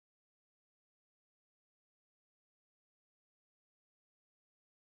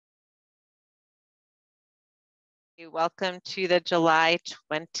Welcome to the July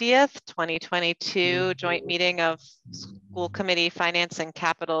 20th, 2022 joint meeting of School Committee Finance and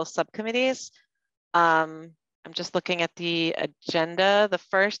Capital Subcommittees. I'm just looking at the agenda. The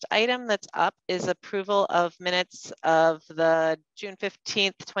first item that's up is approval of minutes of the June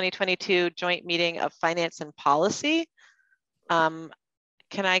 15th, 2022 joint meeting of Finance and Policy. Can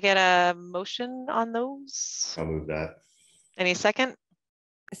I get a motion on those? I'll move that. Any second?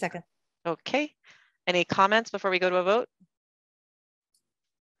 A second. Okay. Any comments before we go to a vote?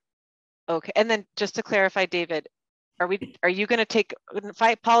 Okay, and then just to clarify, David, are you going to take,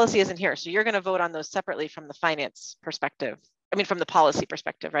 policy isn't here, so you're going to vote on those separately from the finance perspective. I mean, from the policy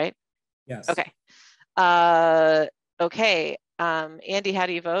perspective, right? Yes. Okay. Okay. Andy, how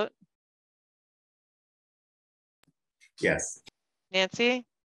do you vote? Yes. Nancy?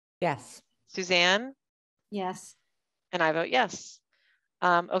 Yes. Suzanne? Yes. And I vote yes.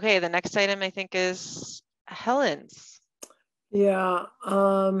 Okay, the next item I think is Helen's. Yeah,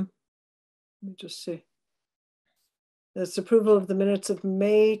 let me just see. That's approval of the minutes of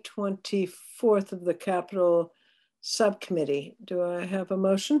May 24th of the Capital Subcommittee. Do I have a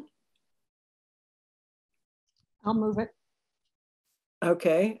motion? I'll move it.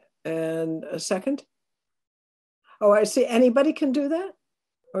 Okay, and a second? Oh, I see. Anybody can do that?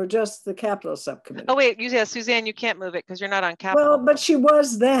 Or just the Capital Subcommittee? Oh wait, Suzanne, you can't move it because you're not on Capital. Well, but she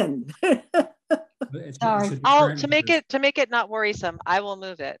was then. Sorry. To make it not worrisome, I will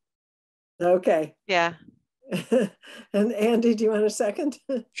move it. Okay. Yeah. And Andy, do you want a second?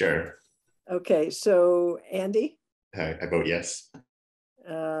 Sure. Okay, so Andy? I vote yes.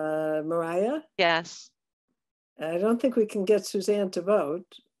 Mariah? Yes. I don't think we can get Suzanne to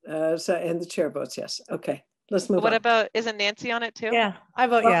vote. And the chair votes yes. Okay, let's move on. What about, isn't Nancy on it too? Yeah, I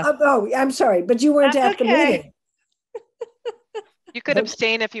vote yes. Oh, I'm sorry, but you weren't That's at the okay. meeting. You could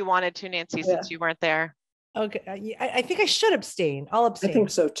abstain if you wanted to, Nancy, since you weren't there. Okay, I think I should abstain. I'll abstain. I think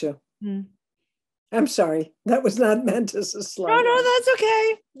so too. I'm sorry, that was not meant as a slide. No, that's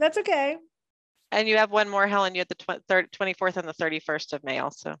okay. That's okay. And you have one more, Helen. You had the 24th and the 31st of May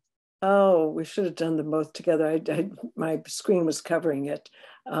also. Oh, we should have done them both together. My screen was covering it.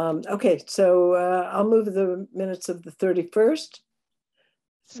 Okay, so I'll move the minutes of the 31st.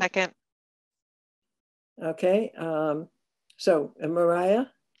 Second. Okay, so Mariah?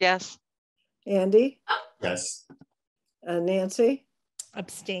 Yes. Andy? Yes. Nancy?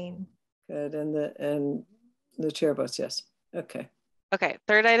 Abstain. Good, and the chair votes yes. Okay. Okay,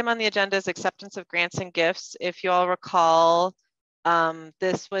 third item on the agenda is acceptance of grants and gifts. If you all recall,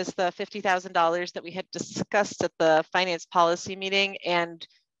 this was the $50,000 that we had discussed at the finance policy meeting and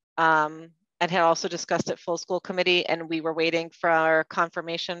had also discussed at full school committee, and we were waiting for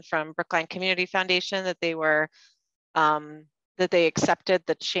confirmation from Brookline Community Foundation that they were that they accepted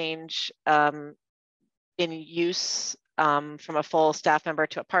the change in use from a full staff member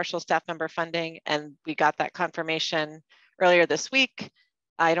to a partial staff member funding, and we got that confirmation earlier this week.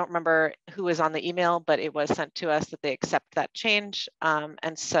 I don't remember who was on the email, but it was sent to us that they accept that change.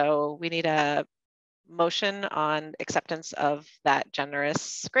 And so we need a motion on acceptance of that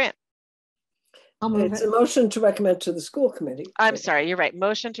generous grant. I'll move It's it. a motion to recommend to the school committee. I'm sorry, you're right.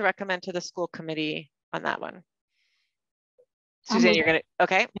 Motion to recommend to the school committee on that one. Suzanne, you're gonna,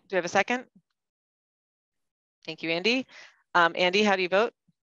 okay. Do we have a second? Thank you, Andy. Andy, how do you vote?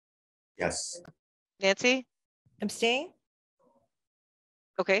 Yes. Nancy? Abstain.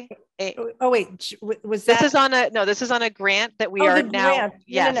 Okay. Oh wait, was that? This is on a, no, this is on a grant that we are now. Grant.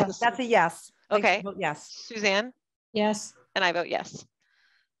 Yes. No, that's a yes. Okay. Vote yes. Suzanne? Yes. And I vote yes.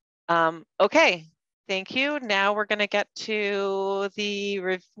 Okay, thank you. Now we're going to get to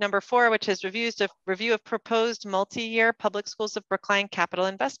the number 4, which is review of proposed multi-year Public Schools of Brookline Capital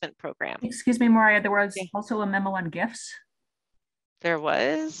Investment Program. Excuse me, Mariah, there was also a memo on gifts. There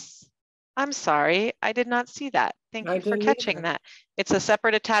was? I'm sorry, I did not see that. Thank you for catching that. It's a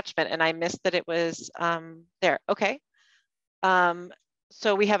separate attachment and I missed that it was there. Okay.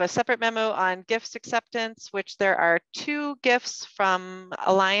 So we have a separate memo on gifts acceptance, which there are 2 gifts from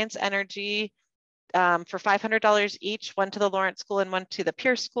Alliance Energy for $500 each, one to the Lawrence School and one to the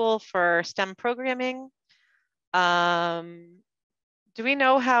Pierce School for STEM programming. Do we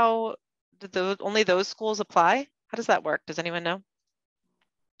know how only those schools apply? How does that work? Does anyone know?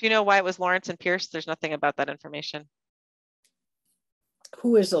 Do you know why it was Lawrence and Pierce? There's nothing about that information.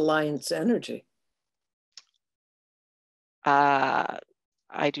 Who is Alliance Energy?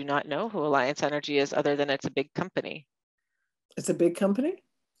 I do not know who Alliance Energy is other than it's a big company. It's a big company?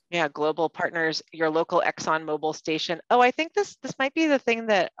 Yeah, global partners, your local Exxon Mobil station. Oh, I think this might be the thing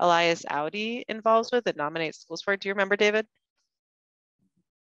that Elias Audi involves with that nominates schools for. Do you remember, David?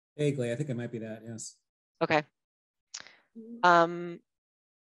 Vaguely, I think it might be that, yes. Okay.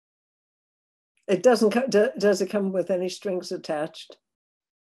 It doesn't, does it come with any strings attached?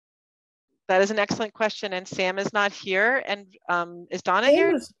 That is an excellent question, and Sam is not here. And is Donna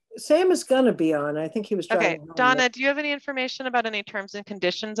here? Sam is gonna be on. I think he was Okay, driving home. Donna, do you have any information about any terms and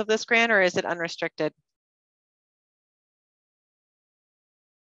conditions of this grant, or is it unrestricted?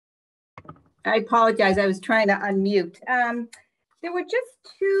 I apologize, I was trying to unmute. There were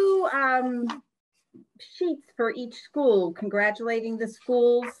just two sheets for each school congratulating the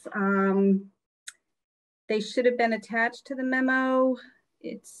schools. They should have been attached to the memo.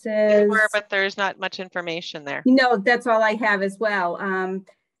 It says— They were, but there's not much information there. No, that's all I have as well.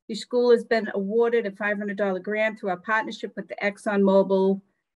 Your school has been awarded a $500 grant through our partnership with the ExxonMobil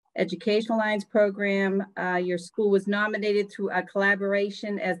Educational Lines Program. Your school was nominated through a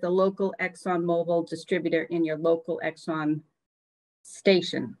collaboration as the local ExxonMobil distributor in your local Exxon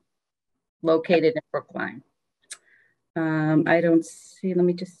station located in Brookline. I don't see, let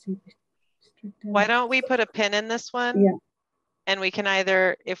me just see. Why don't we put a pin in this one? Yeah. And we can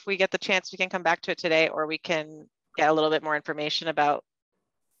either, if we get the chance, we can come back to it today, or we can get a little bit more information about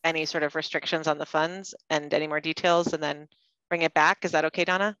any sort of restrictions on the funds and any more details, and then bring it back. Is that okay,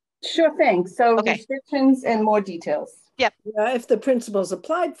 Donna? Sure thing. So Okay. Restrictions and more details. Yep. Yeah, if the principals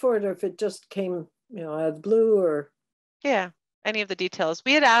applied for it, or if it just came, out of the blue, or. Yeah, any of the details.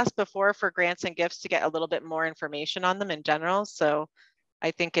 We had asked before for grants and gifts to get a little bit more information on them in general. So I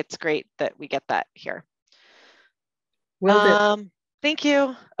think it's great that we get that here. Will do. Thank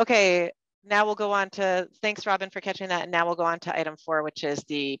you. Okay, now we'll go on to, thanks Robin for catching that. And now we'll go on to item 4, which is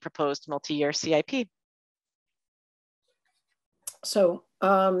the proposed multi-year CIP. So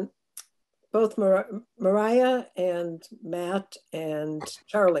both Mariah and Matt and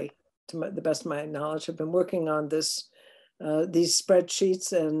Charlie, to the best of my knowledge, have been working on this, these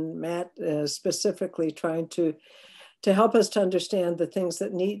spreadsheets, and Matt specifically trying to help us to understand the things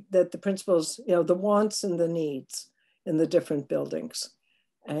that the principals, the wants and the needs in the different buildings.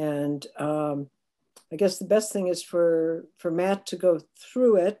 And I guess the best thing is for Matt to go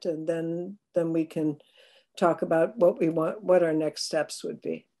through it, and then we can talk about what we want, what our next steps would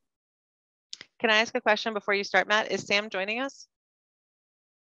be. Can I ask a question before you start, Matt? Is Sam joining us?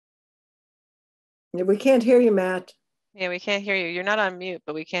 We can't hear you, Matt. Yeah, we can't hear you. You're not on mute,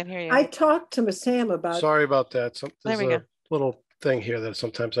 but we can't hear you. I talked to Sam about— Sorry about that. There we There's go. a little thing here that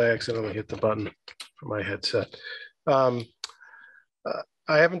sometimes I accidentally hit the button for my headset. I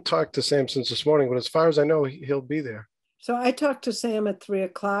haven't talked to Sam since this morning, but as far as I know, he'll be there. So I talked to Sam at 3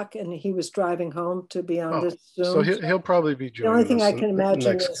 o'clock, and he was driving home to be on this Zoom. So he'll probably be joining the only thing us I can in imagine the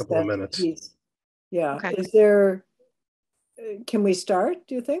next is couple of that minutes. Yeah. Okay. Is there, can we start,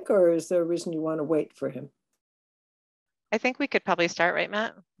 do you think, or is there a reason you want to wait for him? I think we could probably start, right,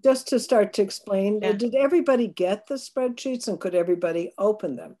 Matt? Just to start to explain, Yeah. did everybody get the spreadsheets, and could everybody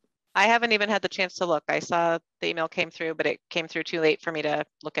open them? I haven't even had the chance to look. I saw the email came through, but it came through too late for me to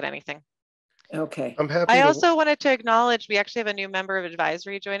look at anything. Okay. I'm happy. I also wanted to acknowledge we actually have a new member of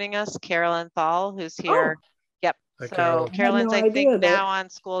advisory joining us, Carolyn Thal, who's here. Yep. Hi, So Carolyn. Carolyn's, I had I no idea think, that— now on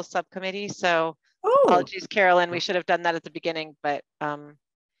school subcommittee. So Oh, apologies, Carolyn. We should have done that at the beginning, but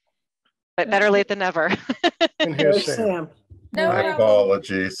better late than never. And here's there's Sam. Sam. No My problem.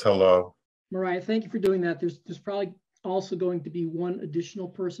 apologies. Hello. Mariah, thank you for doing that. There's probably also going to be one additional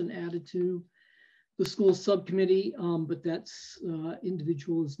person added to the school subcommittee, but that's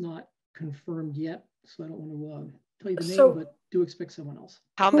individual is not confirmed yet. So I don't want to tell you the So— name, but do expect someone else.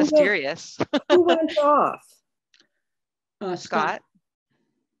 How Who went- mysterious. Who went off? Scott.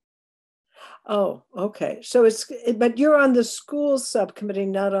 Oh, okay. So but you're on the school subcommittee,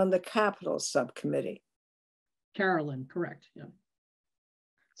 not on the capital subcommittee. Carolyn, correct. Yeah.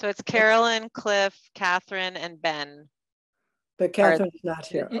 So it's Carolyn, Cliff, Catherine, and Ben. But Catherine's not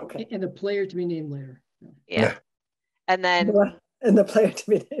here. And, Okay. and a player to be named later. Yeah. Yeah. And then And the player to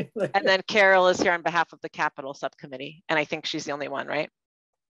be named later. And then Carol is here on behalf of the capital subcommittee. And I think she's the only one, right?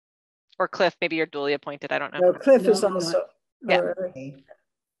 Or Cliff, maybe you're duly appointed. I don't know. No, Cliff is No, I'm also. Yeah.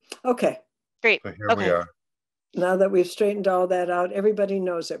 Okay. Great. So here Okay. we are. Now that we've straightened all that out, everybody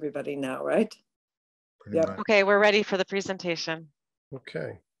knows everybody now, right? Pretty Yep. much. Okay, we're ready for the presentation.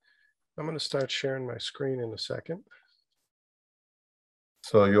 Okay. I'm going to start sharing my screen in a second.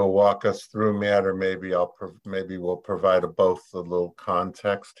 So you'll walk us through, Matt, or maybe maybe we'll provide both a little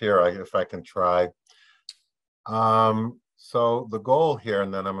context here, if I can try. So the goal here,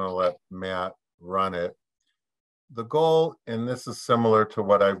 and then I'm going to let Matt run it. The goal, and this is similar to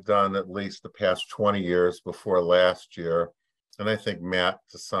what I've done at least the past 20 years before last year, and I think Matt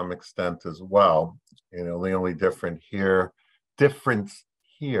to some extent as well. The only difference here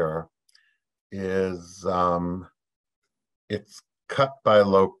is it's cut by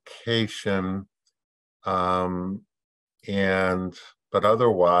location, but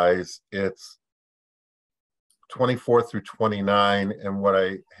otherwise it's 24 through 29. And what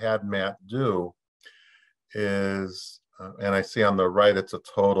I had Matt do is, and I see on the right, it's a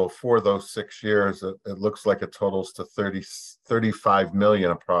total for those 6 years. It looks like it totals to 35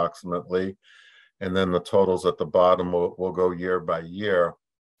 million approximately. And then the totals at the bottom will go year by year.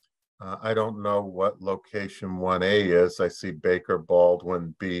 I don't know what location 1A is. I see Baker,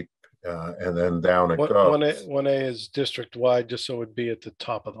 Baldwin, Beep, and then down it goes. 1A is district-wide, just so it would be at the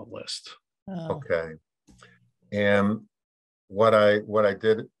top of the list. Oh. Okay. And what I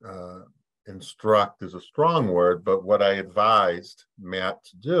did instruct is a strong word, but what I advised Matt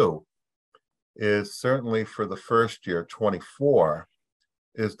to do is certainly for the first year, 24,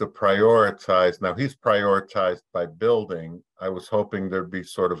 is to prioritize. Now he's prioritized by building. I was hoping there'd be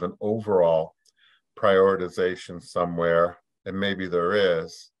sort of an overall prioritization somewhere, and maybe there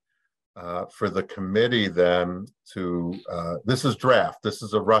is, for the committee then to, this is draft, this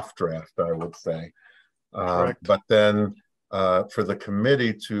is a rough draft, I would say. But then for the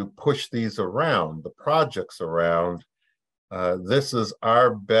committee to push these around, the projects around, this is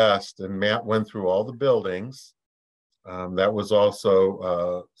our best, and Matt went through all the buildings. That was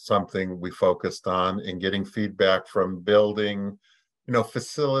also something we focused on in getting feedback from building,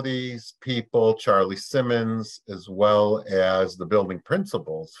 facilities people, Charlie Simmons, as well as the building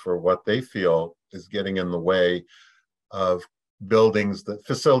principals for what they feel is getting in the way of buildings, the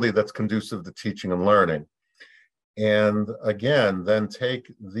facility that's conducive to teaching and learning. And again, then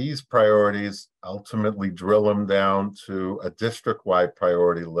take these priorities, ultimately drill them down to a district-wide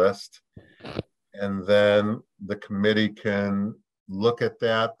priority list. And then the committee can look at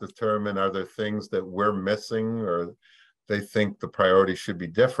that, determine are there things that we're missing or they think the priority should be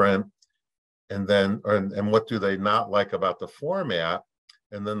different. And then, and what do they not like about the format?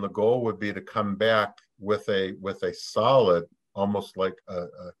 And then the goal would be to come back with a solid, almost like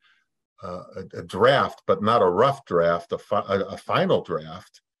a draft, but not a rough draft, a final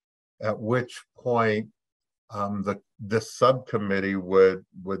draft, at which point this subcommittee would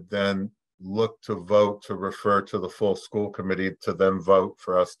then look to vote to refer to the full school committee to then vote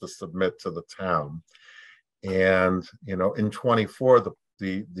for us to submit to the town. And in 24,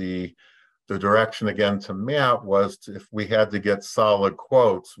 the direction again to Matt was if we had to get solid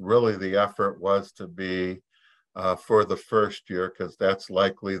quotes, really the effort was to be for the first year, because that's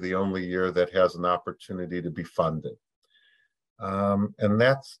likely the only year that has an opportunity to be funded. And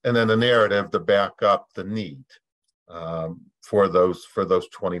then a narrative to back up the need for those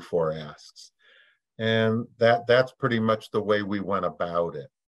 24 asks. And that's pretty much the way we went about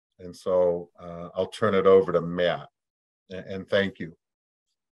it. And so I'll turn it over to Matt, and thank you.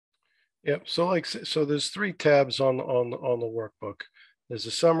 Yep. So there's 3 tabs on the workbook. There's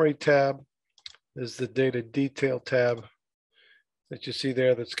a summary tab. There's the data detail tab that you see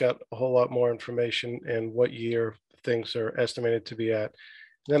there that's got a whole lot more information and what year things are estimated to be at.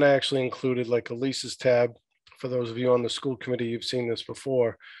 Then I actually included like a leases tab. For those of you on the school committee, you've seen this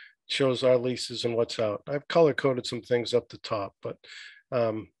before. It shows our leases and what's out. I've color coded some things up the top, but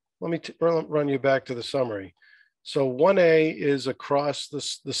let me run you back to the summary. So 1A is across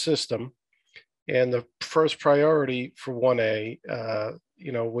the system, and the first priority for 1A,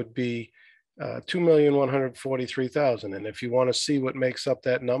 would be 2,143,000. And if you want to see what makes up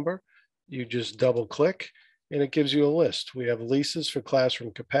that number, you just double click and it gives you a list. We have leases for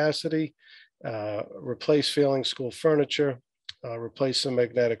classroom capacity, replace failing school furniture, replace some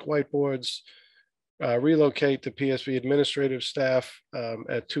magnetic whiteboards, relocate the PSB administrative staff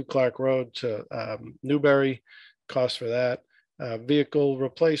at 2 Clark Road to Newbury, cost for that, vehicle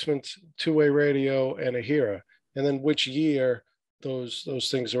replacements, 2-way radio, and a HERA, and then which year those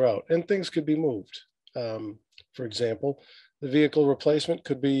things are out. And things could be moved. For example, the vehicle replacement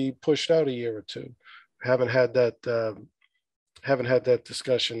could be pushed out a year or 2. Haven't had that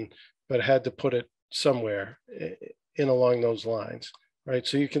discussion, but had to put it somewhere in along those lines, right?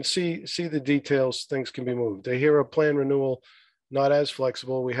 So you can see the details. Things can be moved. The HERA plan renewal, not as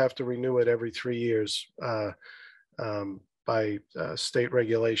flexible. We have to renew it every 3 years by state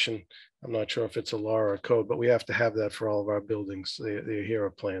regulation. I'm not sure if it's a law or a code, but we have to have that for all of our buildings, the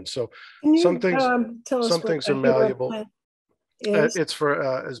HERA plan. So some things are malleable. It's for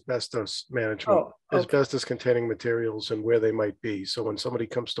asbestos management, asbestos containing materials and where they might be. So when somebody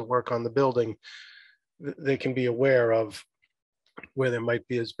comes to work on the building, they can be aware of where there might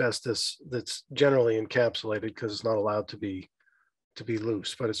be asbestos that's generally encapsulated because it's not allowed to be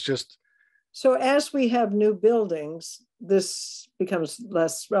loose, but it's just. So as we have new buildings, this becomes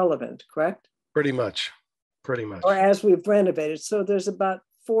less relevant, correct? Pretty much. pretty much. Or as we've renovated. So there's about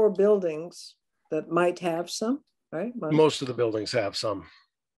 4 buildings that might have some, right? Most of the buildings have some.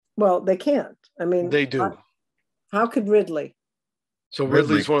 Well, they can't. I mean, They do. How could Ridley? So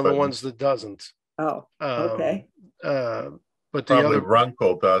Ridley Ridley's one of the couldn't. ones that doesn't. Oh, okay. But the Probably other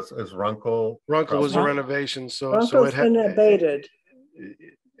Runkle does. Is Runkle? Runkle was a Runkle- renovation, so Runkle's it been abated.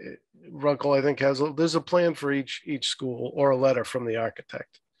 Runkle, I think, there's a plan for each school or a letter from the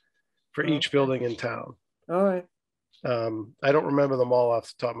architect for each Okay. building in town. All right. I don't remember them all off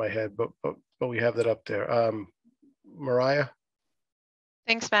the top of my head, but we have that up there. Mariah?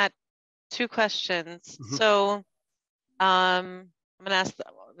 Thanks, Matt. 2 questions. Mhm. So I'm going to ask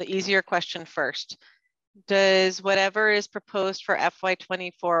the easier question first. Does whatever is proposed for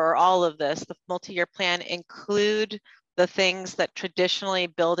FY24 or all of this, the multi-year plan, include the things that traditionally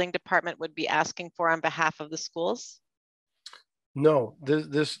building department would be asking for on behalf of the schools? No, the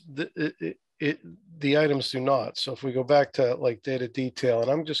items do not. So if we go back to like data detail,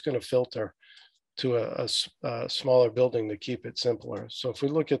 and I'm just going to filter to a smaller building to keep it simpler. So if we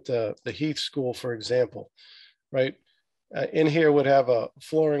look at the Heath School, for example, right, in here would have a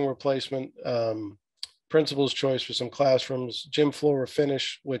flooring replacement, principal's choice for some classrooms, gym floor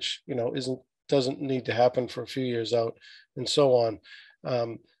finish, which doesn't need to happen for a few years out, and so on.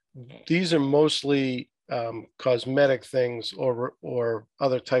 These are mostly cosmetic things or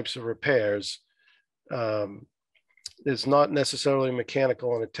other types of repairs. It's not necessarily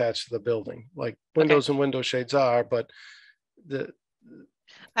mechanical and attached to the building, like windows and window shades are, but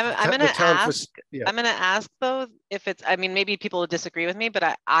I'm going to ask. I'm going to ask though, if it's. I mean, maybe people will disagree with me,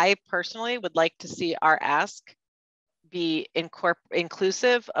 but I personally would like to see our ask be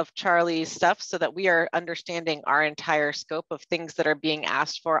inclusive of Charlie's stuff, so that we are understanding our entire scope of things that are being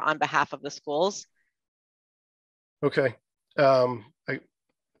asked for on behalf of the schools. Okay, I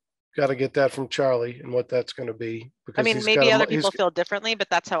got to get that from Charlie and what that's going to be. Because I mean, maybe other people feel differently, but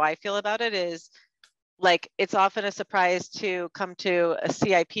that's how I feel about it. Is like, it's often a surprise to come to a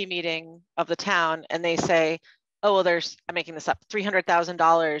CIP meeting of the town and they say, oh, well, I'm making this up,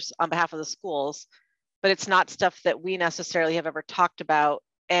 $300,000 on behalf of the schools, but it's not stuff that we necessarily have ever talked about.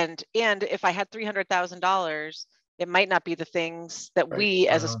 And if I had $300,000, it might not be the things that we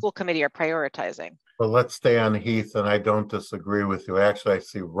as a school committee are prioritizing. Well, let's stay on Heath, and I don't disagree with you. Actually, I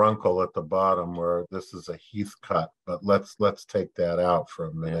see Runkle at the bottom where this is a Heath cut, but let's take that out for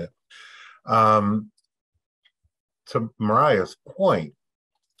a minute. To Mariah's point,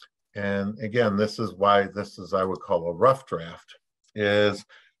 and again, this is why this is, I would call, a rough draft, is,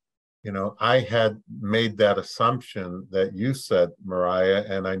 I had made that assumption that you said, Mariah,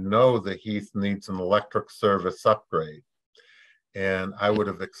 and I know that Heath needs an electric service upgrade. And I would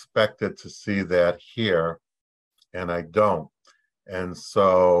have expected to see that here, and I don't. And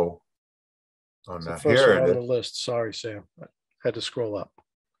so, now here it is. On the list. Sorry, Sam. I had to scroll up.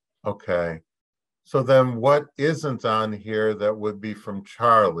 Okay. So then what isn't on here that would be from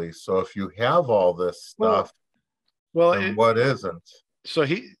Charlie? So if you have all this stuff, then what isn't?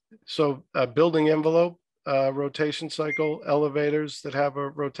 So a building envelope, rotation cycle, elevators that have a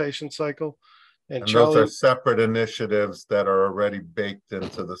rotation cycle. And those are separate initiatives that are already baked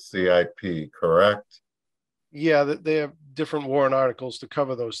into the CIP, correct? Yeah, they have different warrant articles to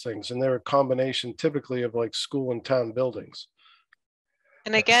cover those things. And they're a combination typically of like school and town buildings.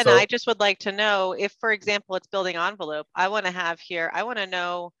 And again, I just would like to know if, for example, it's building envelope, I want to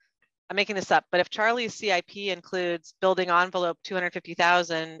know, I'm making this up, but if Charlie's CIP includes building envelope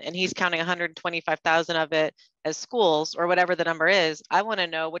 250,000 and he's counting 125,000 of it as schools or whatever the number is, I want to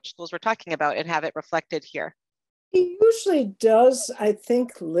know which schools we're talking about and have it reflected here. He usually does, I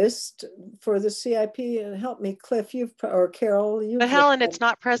think, list for the CIP, and help me, Cliff, or Carol. But Helen, it's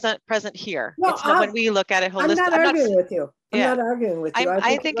not present here. No, it's not when we look at it holistically. I'm not arguing with you. I'm not arguing with you.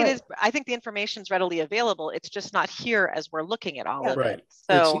 I think it is. I think the information is readily available. It's just not here as we're looking at all of it.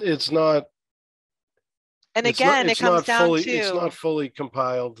 So it's not. And again, it comes down to it's not fully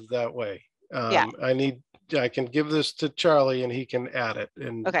compiled that way. I can give this to Charlie and he can add it.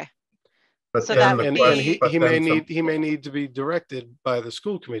 And okay. But so that would be, he may need to be directed by the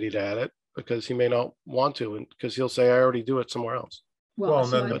school committee to add it, because he may not want to, and because he'll say, I already do it somewhere else. Well,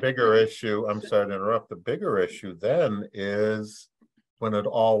 and then the bigger issue, I'm sorry to interrupt, the bigger issue then is when it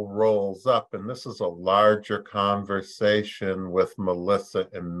all rolls up, and this is a larger conversation with Melissa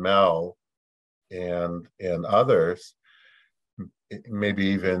and Mel and others, maybe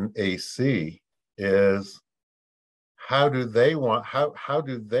even AC, is how do they,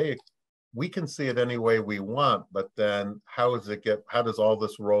 we can see it any way we want, but then how does all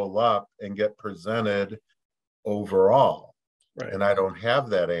this roll up and get presented overall? Right. And I don't have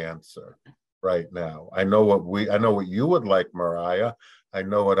that answer. right now. I know what you would like, Mariah. I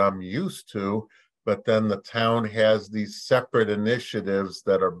know what I'm used to, but then the town has these separate initiatives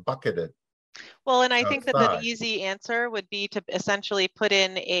that are bucketed. Well, and I think that the outside. easy answer would be to essentially put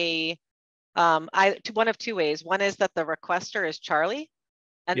in one of two ways. One is that the requester is Charlie,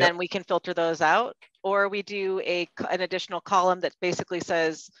 and Yep. then we can filter those out, or we do an additional column that basically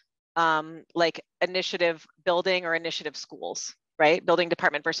says like initiative building or initiative schools, right? Building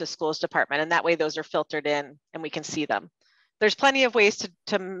department versus schools department. And that way those are filtered in and we can see them. There's plenty of ways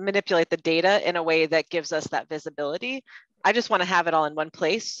to manipulate the data in a way that gives us that visibility. I just want to have it all in one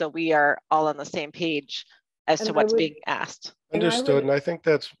place so we are all on the same page as to what's being asked. Understood, and I think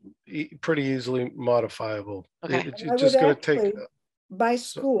that's pretty easily modifiable. Okay. It's just going to take by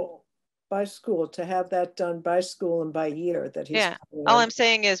school to have that done by school and by year that he's. Yeah, all I'm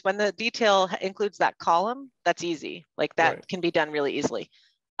saying is when the detail includes that column, that's easy. Like that Right. can be done really easily.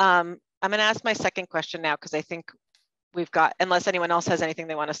 I'm going to ask my second question now because I think we've got, unless anyone else has anything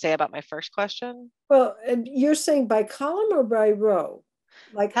they want to say about my first question. Well, and you're saying by column or by row?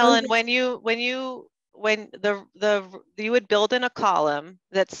 Like Helen, you would build in a column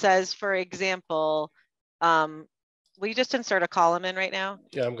that says, for example, will you just insert a column in right now?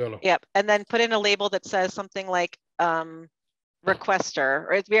 Yeah, I'm gonna. Yep, and then put in a label that says something like requester,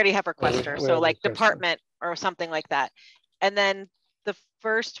 or we already have requester, so like requester. department or something like that. And then the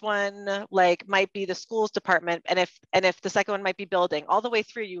first one like might be the schools department, and if the second one might be building, all the way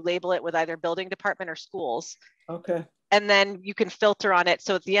through you label it with either building department or schools. Okay. And then you can filter on it.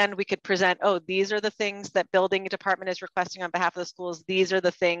 So at the end we could present, oh, these are the things that building department is requesting on behalf of the schools. These are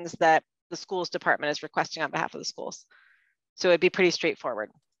the things that the schools department is requesting on behalf of the schools. So it'd be pretty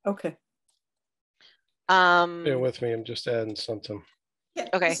straightforward. Okay. Bear with me, I'm just adding something. Yeah,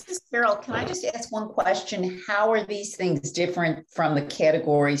 okay. This is Carol. Can I just ask one question? How are these things different from the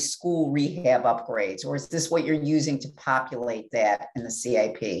category school rehab upgrades? Or is this what you're using to populate that in the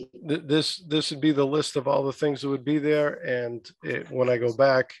CIP? This would be the list of all the things that would be there. And when I go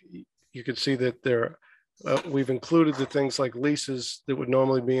back, you can see that we've included the things like leases that would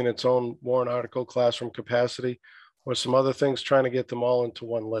normally be in its own warrant article, classroom capacity, or some other things, trying to get them all into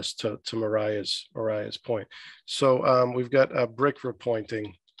one list to Mariah's point. So we've got a brick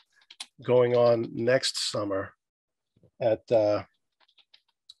repointing going on next summer at the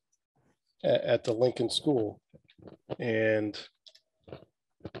Lincoln School. And,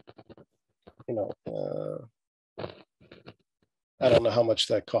 you know, I don't know how much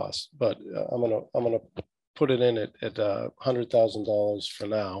that costs, but I'm gonna put it in at $100,000 for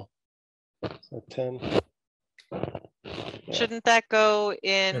now. So 10. Shouldn't that go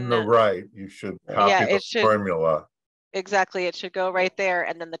in the right? You should copy the formula. Exactly, it should go right there,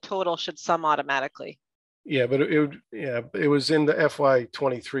 and then the total should sum automatically. Yeah, but it was in the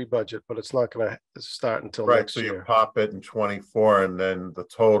FY23 budget, but it's not going to start until next year. So you pop it in 24, and then the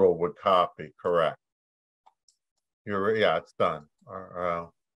total would copy. Correct. It's done.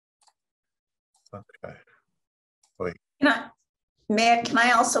 Okay. Wait. Matt, can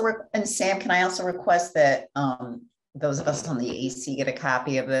I also and Sam, can I also request that those of us on the AC get a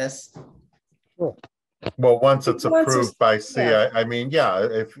copy of this? Sure. Well, once it's approved by CI, yeah. I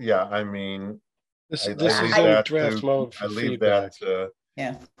mean, this is in draft mode for feedback.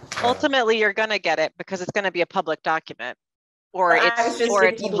 Yeah. Ultimately, you're going to get it because it's going to be a public document, or it's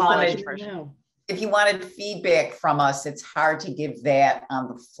polished version. If you wanted feedback from us, it's hard to give that on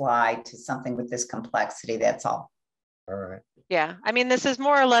the fly to something with this complexity. That's all. All right. Yeah, I mean, this is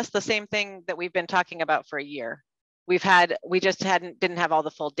more or less the same thing that we've been talking about for a year. We just didn't have all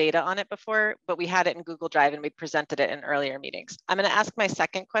the full data on it before, but we had it in Google Drive and we presented it in earlier meetings. I'm going to ask my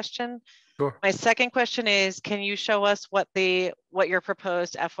second question. Sure. My second question is, can you show us what your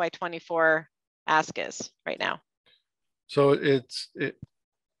proposed FY24 ask is right now? So it's the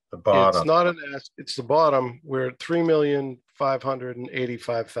bottom. It's not an ask. It's the bottom. We're at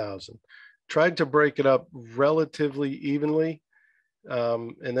 3,585,000. Tried to break it up relatively evenly,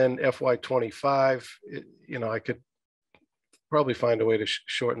 and then FY25. I could probably find a way to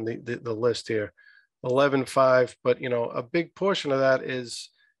shorten the list here. 11.5, but a big portion of that is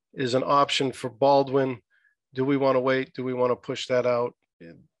an option for Baldwin. Do we want to wait? Do we want to push that out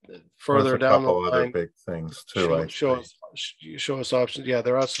further down the line? Other big things too. Show us options. Yeah,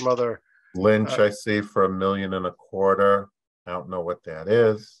 there are some other. Lynch, I see for $1.25 million. I don't know what that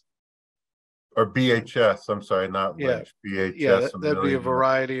is. Or BHS, I'm sorry, not Lynch. BHS. Yeah, that'd be a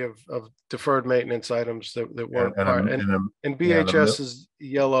variety of deferred maintenance items that weren't part. And BHS is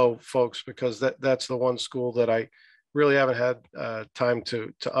yellow, folks, because that's the one school that I really haven't had time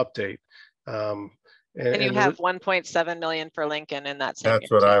to update. And you have 1.7 million for Lincoln in that same That's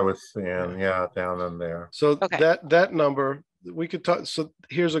year what I too. was seeing. Yeah, down in there. So Okay. that number we could talk. So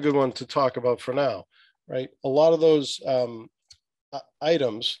here's a good one to talk about for now, right? A lot of those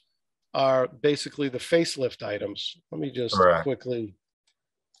items are basically the facelift items. Let me just Correct. quickly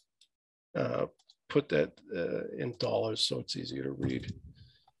put that in dollars so it's easier to read.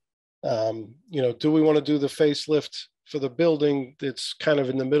 You know, do we want to do the facelift for the building that's kind of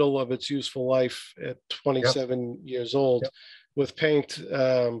in the middle of its useful life at 27 years old, with paint,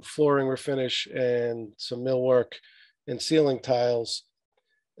 flooring refinish, and some millwork and ceiling tiles,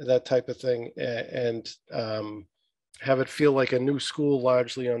 that type of thing, and have it feel like a new school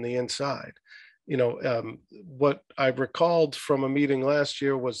largely on the inside? You know, what I recalled from a meeting last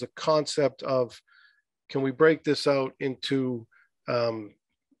year was the concept of, can we break this out into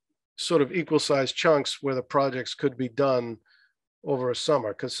sort of equal sized chunks where the projects could be done over a summer?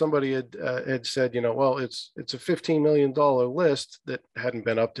 Because somebody had said, you know, well, it's a $15 million list that hadn't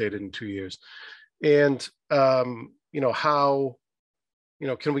been updated in 2 years. And, you know, how, you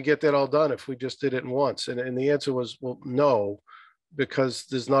know, can we get that all done if we just did it in once? And the answer was, well, no, because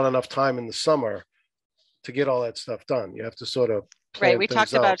there's not enough time in the summer to get all that stuff done. You have to sort of Right. We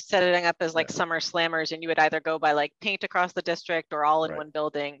talked about out. setting up as like summer slammers, and you would either go by like paint across the district or all in one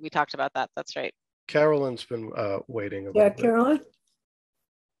building. We talked about that. That's right. Carolyn's been waiting a Yeah, little bit. Carolyn?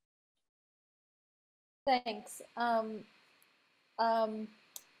 Thanks.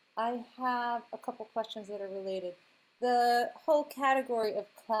 I have a couple questions that are related. The whole category of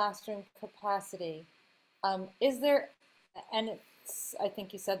classroom capacity, is there, and it's, I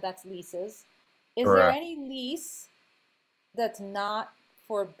think you said that's leases. Is there any lease that's not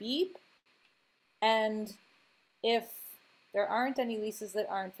for BEEP? And if there aren't any leases that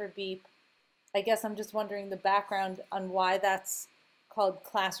aren't for BEEP, I guess I'm just wondering the background on why that's called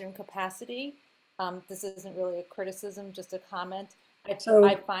classroom capacity. This isn't really a criticism, just a comment.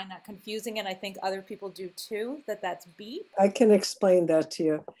 I find that confusing, and I think other people do too, that's BEEP. I can explain that to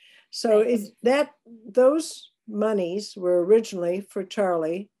you. So those monies were originally for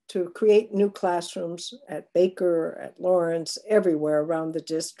Charlie to create new classrooms at Baker, at Lawrence, everywhere around the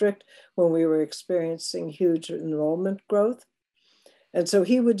district when we were experiencing huge enrollment growth. And so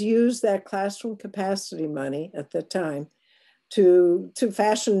he would use that classroom capacity money at the time to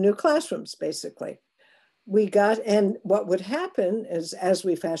fashion new classrooms, basically. And what would happen is, as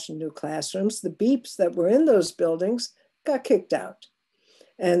we fashioned new classrooms, the BEEPs that were in those buildings got kicked out.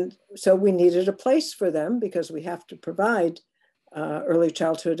 And so we needed a place for them because we have to provide early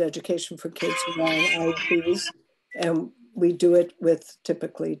childhood education for kids who are on IEPs, and we do it with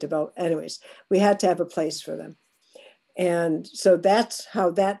typically developed, anyways, we had to have a place for them. And so that's how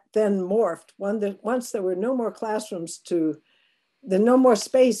that then morphed. Once there were no more classrooms no more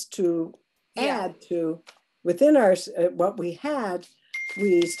space to add to within our, what we had,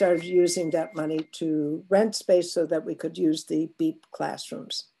 we started using that money to rent space so that we could use the BEEP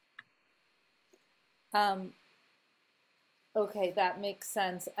classrooms. Okay, that makes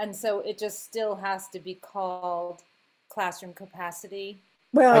sense. And so it just still has to be called classroom capacity?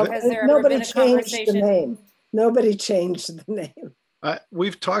 Well, nobody changed the name. Nobody changed the name.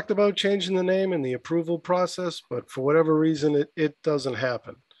 We've talked about changing the name in the approval process, but for whatever reason, it doesn't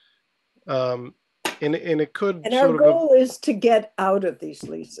happen. And it could. And our goal is to get out of these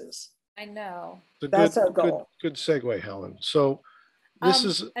leases. I know. That's our goal. Good segue, Helen. So this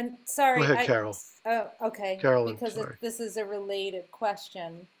is. And sorry, go ahead, Carol. Okay. Carolyn, because this is a related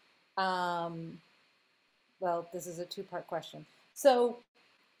question. Well, this is a two-part question. So,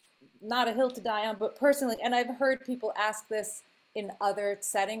 not a hill to die on, but personally, and I've heard people ask this in other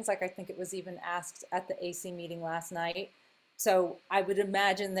settings, like I think it was even asked at the AC meeting last night. So I would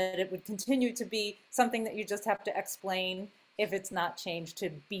imagine that it would continue to be something that you just have to explain if it's not changed to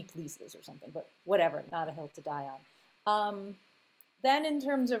BEEP leases or something, but whatever, not a hill to die on. Then in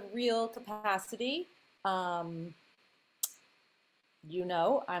terms of real capacity, you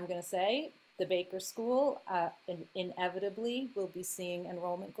know, I'm going to say the Baker School inevitably will be seeing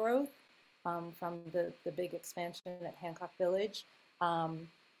enrollment growth from the big expansion at Hancock Village.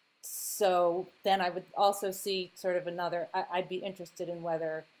 So then I would also see sort of another, I'd be interested in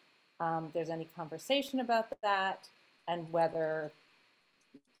whether there's any conversation about that, and whether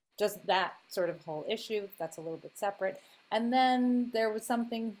just that sort of whole issue, that's a little bit separate. And then there was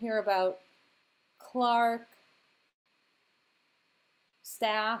something here about Clark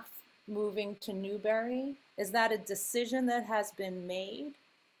staff moving to Newberry. Is that a decision that has been made?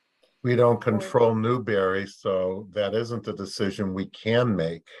 We don't control Newberry, so that isn't a decision we can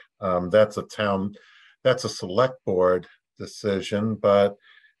make. That's a select board decision, but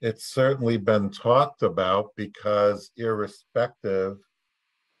It's certainly been talked about because irrespective,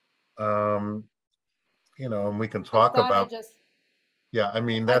 you know, and we can talk thought about, yeah, I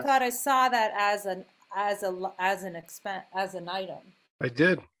mean, I that's, thought I saw that as an expense, as an item. I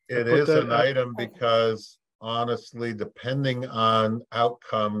did. it put is that an up. item because honestly, depending on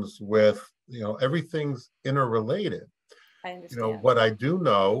outcomes with, you know, everything's interrelated. I You understand. know, what I do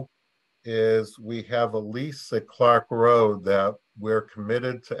know is we have a lease at Clark Road that we're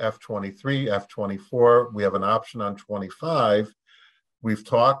committed to F23, F24. We have an option on 25. We've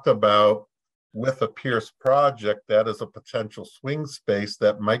talked about with a Pierce project, that is a potential swing space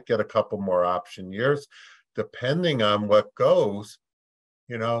that might get a couple more option years, depending on what goes,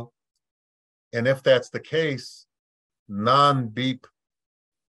 you know. And if that's the case, non-BEEP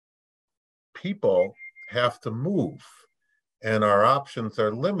people have to move and our options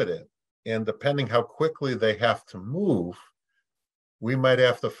are limited. And depending how quickly they have to move, we might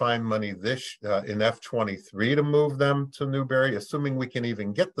have to find money this in F23 to move them to Newbury, assuming we can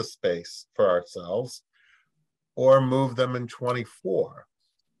even get the space for ourselves, or move them in 24.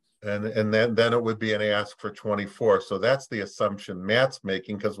 And then it would be an ask for 24. So that's the assumption Matt's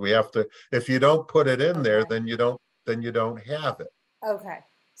making, because we have to, if you don't put it in there, then you don't have it. Okay.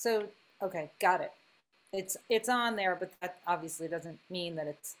 So, okay, got it. It's on there, but that obviously doesn't mean that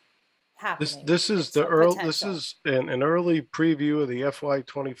it's happening. This is It's the a early. This potential. is an early preview of the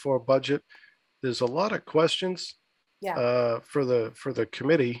FY24 budget. There's a lot of questions for the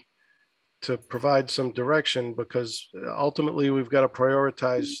committee to provide some direction, because ultimately we've got to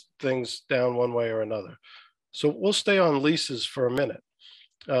prioritize things down one way or another. So we'll stay on leases for a minute.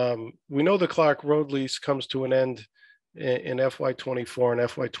 We know the Clark Road lease comes to an end in FY24, and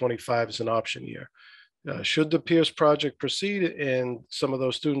FY25 is an option year. Should the Pierce project proceed and some of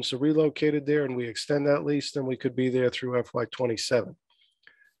those students are relocated there and we extend that lease, then we could be there through FY27.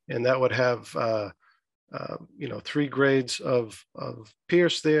 And that would have, 3 grades of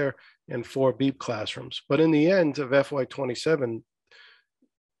Pierce there and 4 BEEP classrooms. But in the end of FY27,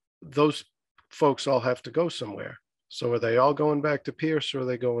 those folks all have to go somewhere. So are they all going back to Pierce, or are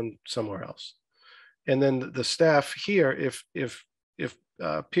they going somewhere else? And then the staff here, if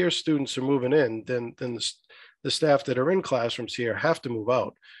Pierce students are moving in, then the staff that are in classrooms here have to move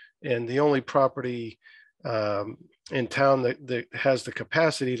out. And the only property in town that has the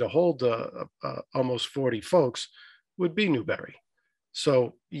capacity to hold almost 40 folks would be Newbury.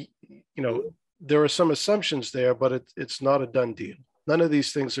 So, there are some assumptions there, but it's not a done deal. None of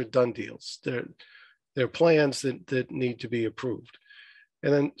these things are done deals. They're plans that need to be approved.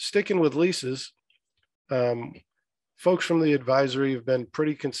 And then sticking with leases, folks from the advisory have been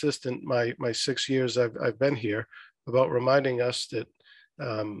pretty consistent my 6 years I've been here about reminding us that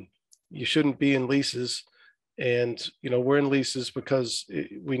you shouldn't be in leases. And, we're in leases because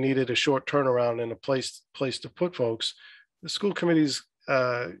we needed a short turnaround and a place to put folks. The school committee's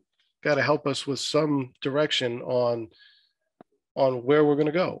got to help us with some direction on where we're going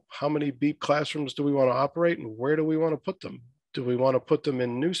to go. How many BEEP classrooms do we want to operate, and where do we want to put them? Do we want to put them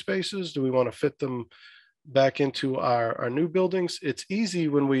in new spaces? Do we want to fit them back into our new buildings? It's easy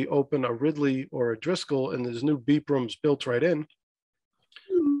when we open a Ridley or a Driscoll and there's new BEEP rooms built right in.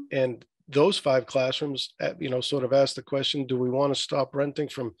 And those 5 classrooms, sort of ask the question, do we want to stop renting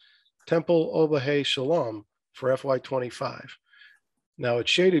from Temple, Oberhay, Shalom for FY25? Now it's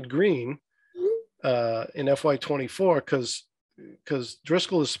shaded green in FY24 because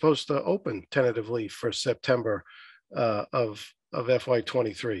Driscoll is supposed to open tentatively for September of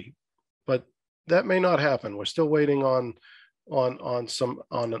FY23, but that may not happen. We're still waiting on an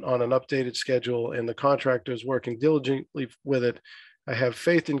updated schedule, and the contractor is working diligently with it. I have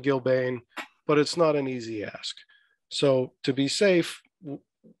faith in Gilbane, but it's not an easy ask. So to be safe,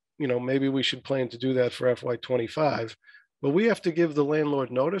 maybe we should plan to do that for FY25, but we have to give the landlord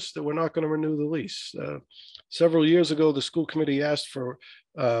notice that we're not going to renew the lease. Several years ago, the school committee asked for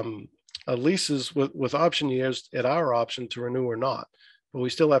leases with option years at our option to renew or not, but we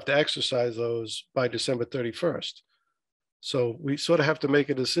still have to exercise those by December 31st. So we sort of have to make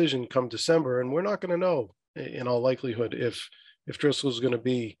a decision come December, and we're not going to know in all likelihood if Driscoll's going to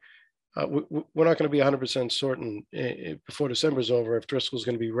be, we're not going to be 100% certain before December's over if Driscoll's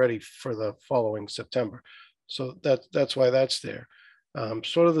going to be ready for the following September. So that's why that's there.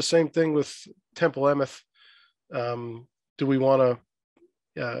 Sort of the same thing with Temple Emeth. Do we want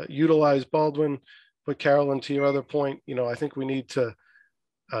to utilize Baldwin? But Carolyn, to your other point, I think we need to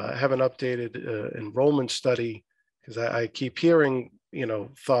have an updated enrollment study, because I keep hearing,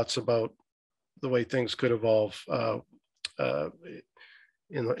 thoughts about the way things could evolve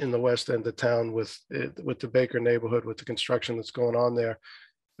in the west end of town with the Baker neighborhood, with the construction that's going on there.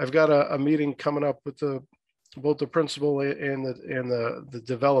 I've got a meeting coming up with both the principal and the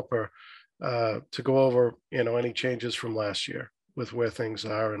developer to go over, any changes from last year with where things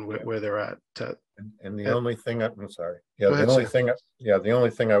are and where they're at. And the only thing I'm sorry. Yeah, Go ahead, the only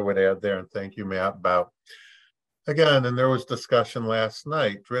thing I would add there, and thank you, Matt, about again, and there was discussion last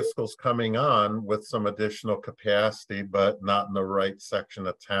night, Driscoll's coming on with some additional capacity, but not in the right section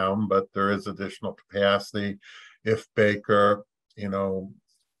of town, but there is additional capacity if Baker,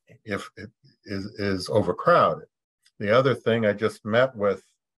 if it is overcrowded. The other thing, I just met with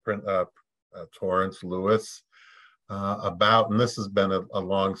Torrance Lewis about, and this has been a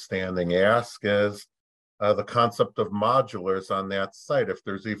long-standing ask, is the concept of modulars on that site, if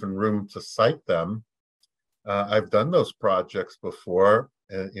there's even room to site them. I've done those projects before,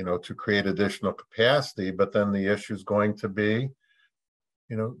 to create additional capacity, but then the issue is going to be,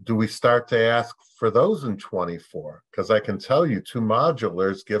 do we start to ask for those in 24? Because I can tell you 2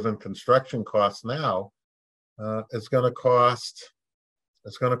 modulars, given construction costs now, it's going to cost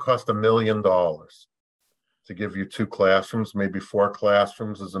 $1 million to give you 2 classrooms. Maybe 4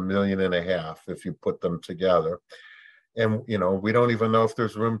 classrooms is $1.5 million if you put them together. And we don't even know if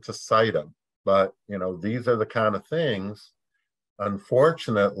there's room to site them. But these are the kind of things.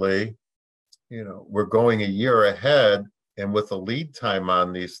 Unfortunately, we're going a year ahead, and with a lead time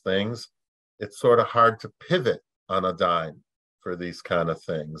on these things, it's sort of hard to pivot on a dime for these kind of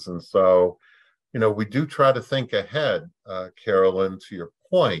things. And so, we do try to think ahead, Carolyn, to your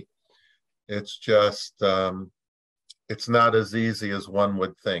point. It's just, it's not as easy as one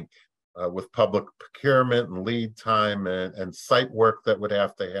would think with public procurement and lead time and site work that would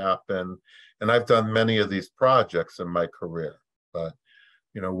have to happen. And I've done many of these projects in my career, but,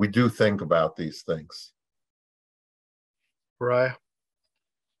 we do think about these things. Mariah?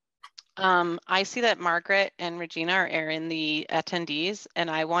 I see that Margaret and Regina are in the attendees, and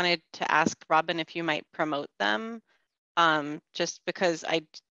I wanted to ask Robin if you might promote them, just because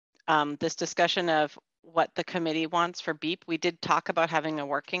this discussion of what the committee wants for BEEP, we did talk about having a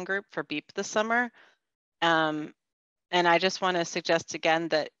working group for BEEP this summer. And I just want to suggest again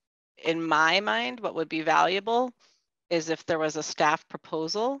that in my mind, what would be valuable is if there was a staff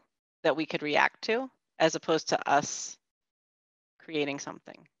proposal that we could react to, as opposed to us creating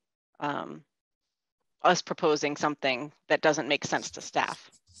something, us proposing something that doesn't make sense to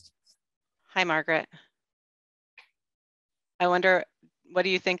staff. Hi, Margaret. I wonder, what do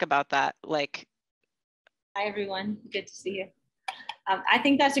you think about that? Hi, everyone. Good to see you. I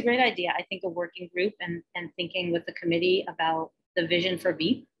think that's a great idea. I think a working group and thinking with the committee about the vision for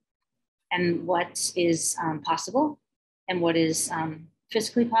BEEP and what is possible and what is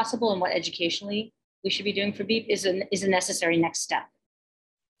fiscally possible and what educationally we should be doing for BEEP is a necessary next step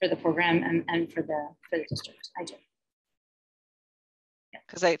for the program and for the district. I do.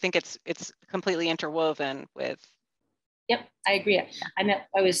 Because I think it's completely interwoven with. Yep, I agree.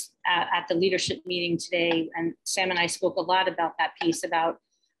 I was at the leadership meeting today, and Sam and I spoke a lot about that piece about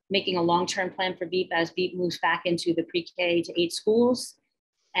making a long-term plan for BEEP as BEEP moves back into the pre-K to 8 schools.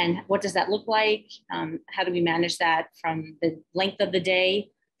 And what does that look like? How do we manage that from the length of the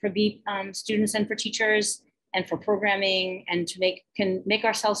day for BEEP students and for teachers and for programming, and to make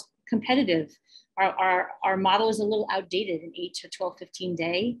ourselves competitive? Our model is a little outdated. An 8 to 12, 15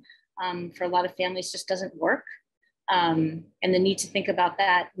 day for a lot of families just doesn't work. And the need to think about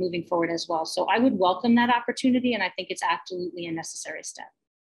that moving forward as well. So I would welcome that opportunity, and I think it's absolutely a necessary step.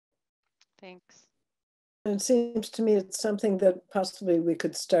 Thanks. And it seems to me it's something that possibly we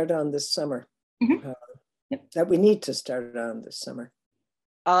could start on this summer, that we need to start on this summer.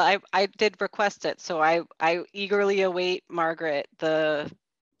 I did request it, so I eagerly await, Margaret, the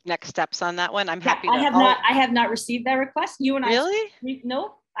next steps on that one. I'm happy. I have not received that request. You and really?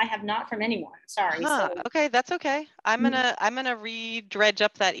 No, I have not from anyone. Sorry. So. Okay, that's okay. I'm gonna re-dredge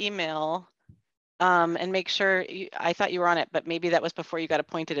up that email and make sure. I thought you were on it, but maybe that was before you got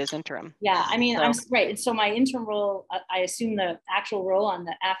appointed as interim. Yeah, I mean, I'm right. And so my interim role, I assume the actual role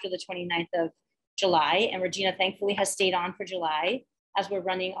after the 29th of July, and Regina thankfully has stayed on for July as we're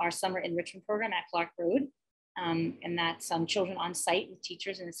running our summer enrichment program at Clark Road. And that's children on site with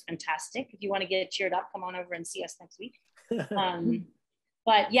teachers, and it's fantastic. If you want to get cheered up, come on over and see us next week.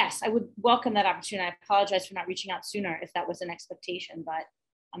 But yes, I would welcome that opportunity. I apologize for not reaching out sooner if that was an expectation, but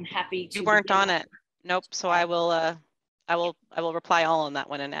I'm happy to. You weren't on it. Nope. So I will reply all on that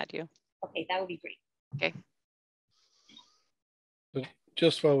one and add you. Okay, that would be great. Okay.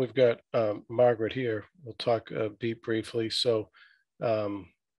 Just while we've got Margaret here, we'll talk BEEP briefly. So,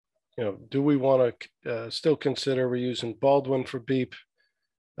 do we want to still consider reusing Baldwin for BEEP?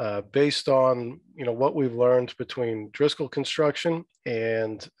 Based on what we've learned between Driscoll construction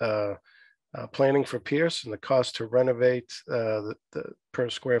and planning for Pierce and the cost to renovate the per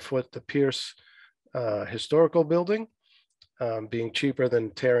square foot the Pierce historical building, being cheaper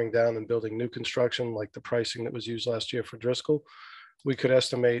than tearing down and building new construction like the pricing that was used last year for Driscoll, we could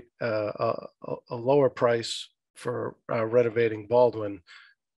estimate a lower price for renovating Baldwin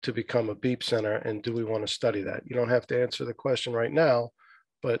to become a BEEP center. And do we want to study that? You don't have to answer the question right now,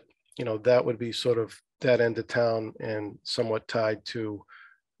 but that would be sort of that end of town and somewhat tied to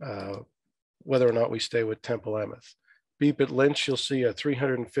whether or not we stay with Temple Emeth. BEEP at Lynch, you'll see a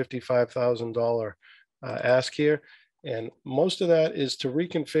 $355,000 ask here. And most of that is to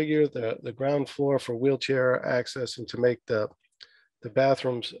reconfigure the ground floor for wheelchair access and to make the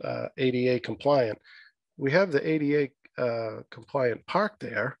bathrooms ADA compliant. We have the ADA compliant park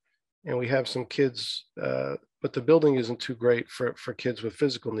there, and we have some kids, but the building isn't too great for kids with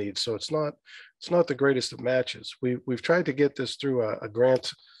physical needs. So it's not the greatest of matches. We've tried to get this through a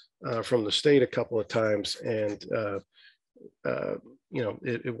grant from the state a couple of times, and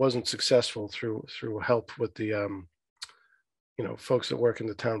it wasn't successful through help with the folks that work in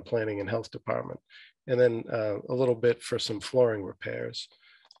the town planning and health department, and then a little bit for some flooring repairs.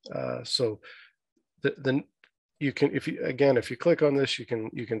 So you can, if you click on this, you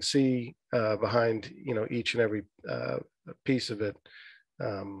can see behind each and every piece of it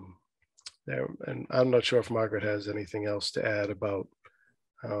there. And I'm not sure if Margaret has anything else to add about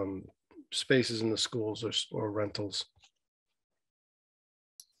spaces in the schools or rentals.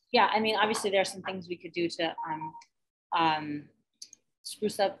 Yeah, I mean, obviously there are some things we could do to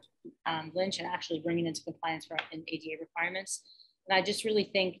spruce up Lynch and actually bring it into compliance for an ADA requirements. And I just really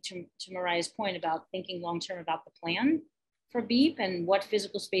think to Mariah's point about thinking long-term about the plan for BEEP and what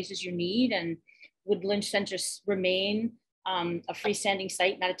physical spaces you need, and would Lynch Center remain a freestanding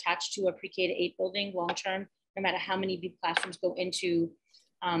site not attached to a pre-K to 8 building long-term, no matter how many BEEP classrooms go into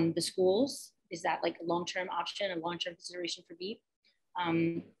the schools? Is that like a long-term option, a long-term consideration for BEEP?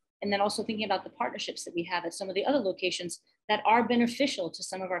 And then also thinking about the partnerships that we have at some of the other locations that are beneficial to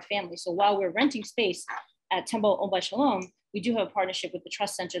some of our families. So while we're renting space at Temple Owned by Shalom, we do have a partnership with the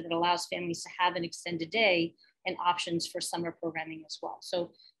Trust Center that allows families to have an extended day and options for summer programming as well.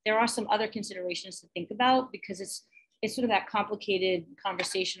 So there are some other considerations to think about, because it's sort of that complicated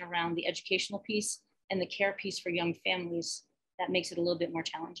conversation around the educational piece and the care piece for young families that makes it a little bit more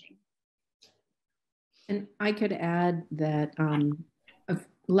challenging. And I could add that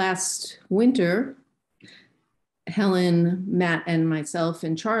last winter, Helen, Matt, and myself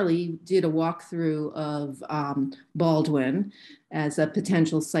and Charlie did a walkthrough of Baldwin as a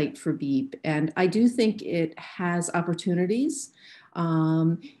potential site for BEEP. And I do think it has opportunities.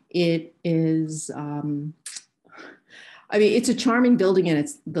 It is, I mean, it's a charming building, and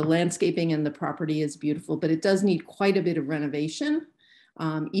the landscaping and the property is beautiful, but it does need quite a bit of renovation.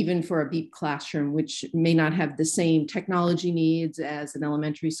 Even for a BEEP classroom, which may not have the same technology needs as an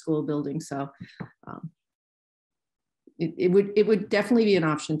elementary school building. So it would definitely be an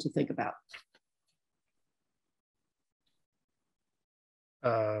option to think about.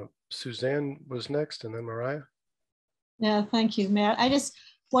 Suzanne was next, and then Mariah. Yeah, thank you, Matt. I just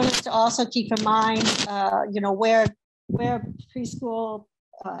wanted to also keep in mind, where preschool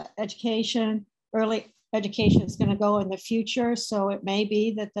education, early education is going to go in the future. So it may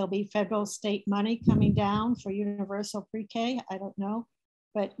be that there'll be federal state money coming down for universal pre-K. I don't know,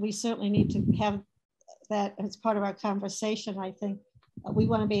 but we certainly need to have that as part of our conversation. I think we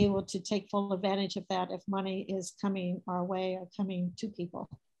want to be able to take full advantage of that if money is coming our way or coming to people.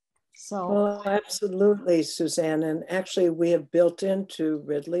 So well, absolutely, Suzanne. And actually we have built into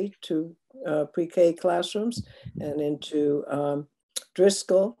Ridley 2 pre-K classrooms, and into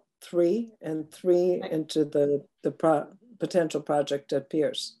Driscoll 3, and 3 into the potential project at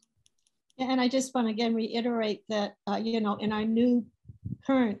Pierce. And I just want to again reiterate that, in our new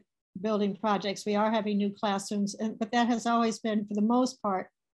current building projects, we are having new classrooms, but that has always been, for the most part,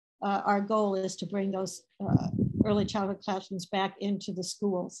 our goal is to bring those early childhood classrooms back into the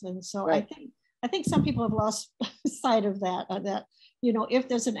schools. And so right. I think some people have lost sight of that, if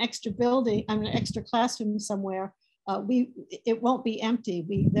there's an extra building, an extra classroom somewhere, it won't be empty.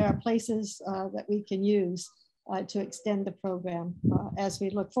 There are places that we can use to extend the program as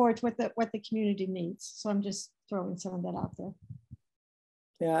we look forward to what the community needs. So I'm just throwing some of that out there.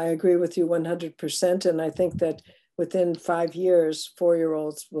 Yeah, I agree with you 100%. And I think that within 5 years,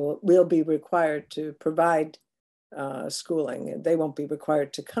 4-year-olds will be required to provide schooling. They won't be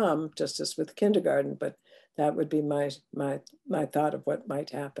required to come, just as with kindergarten, but that would be my thought of what might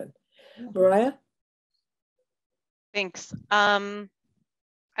happen. Mariah? Thanks.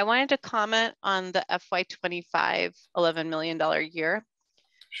 I wanted to comment on the FY25 $11 million year,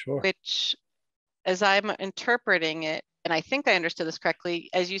 Sure. which, as I'm interpreting it, and I think I understood this correctly,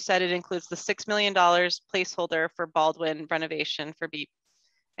 as you said, it includes the $6 million placeholder for Baldwin renovation for BEEP.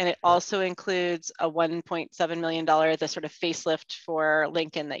 And it also includes a $1.7 million, the sort of facelift for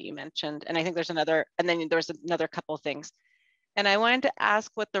Lincoln that you mentioned. And I think there's another, and then there's another couple of things. And I wanted to ask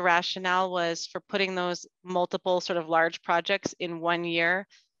what the rationale was for putting those multiple sort of large projects in 1 year,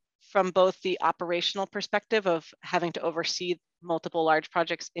 from both the operational perspective of having to oversee multiple large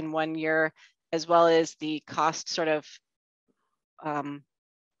projects in 1 year, as well as the cost sort of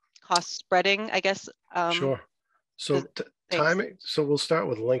cost spreading, I guess. Sure. So timing, so we'll start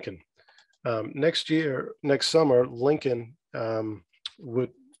with Lincoln. Next summer, Lincoln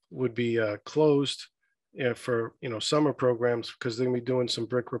would be closed for summer programs, because they're gonna be doing some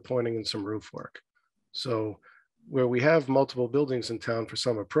brick repointing and some roof work. So where we have multiple buildings in town for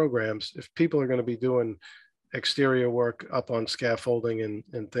summer programs, if people are going to be doing exterior work up on scaffolding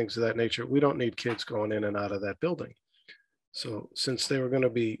and things of that nature, we don't need kids going in and out of that building. So since they were going to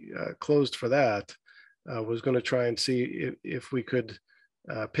be closed for that, was going to try and see if we could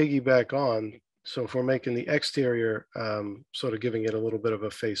piggyback on. So if we're making the exterior, sort of giving it a little bit of a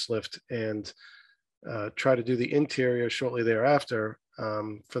facelift, and try to do the interior shortly thereafter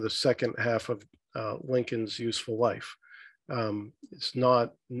for the second half of Lincoln's useful life. It's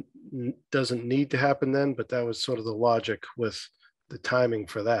not, doesn't need to happen then, but that was sort of the logic with the timing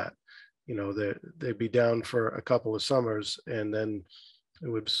for that. They'd be down for a couple of summers, and then it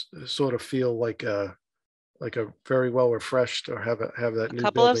would sort of feel like a very well refreshed, or have that new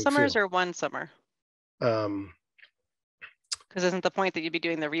couple of building summers feel. or 1 summer? Because isn't the point that you'd be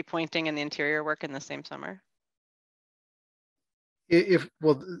doing the repointing and the interior work in the same summer?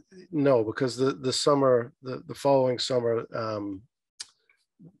 Well, no, because the summer, the following summer,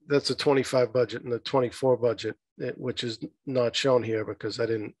 that's a 25 budget, and the 24 budget, which is not shown here because I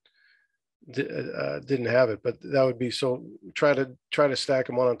didn't have it, but that would be, so try to stack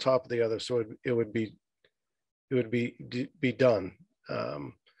them one on top of the other, so it would be done,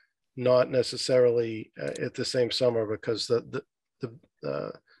 not necessarily at the same summer, because the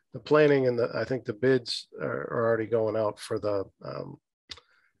planning and I think the bids are already going out for the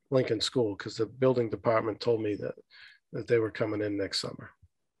Lincoln School, because the building department told me that they were coming in next summer.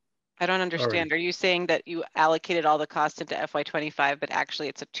 I don't understand. Already. Are you saying that you allocated all the costs into FY25, but actually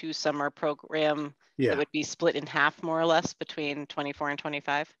it's a 2 summer program that would be split in half, more or less, between 24 and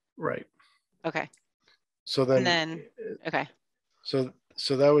 25? Right. Okay. So then, okay. So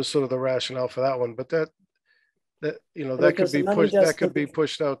that was sort of the rationale for that one, but that could be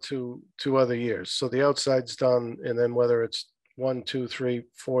pushed out to other years. So the outside's done, and then whether it's 1, 2, 3,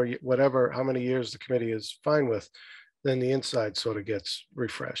 4, whatever, how many years the committee is fine with, then the inside sort of gets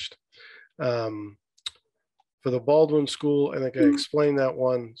refreshed. For the Baldwin School, I think I explained that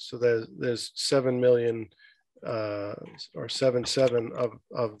one. So there's 7 million or 7.7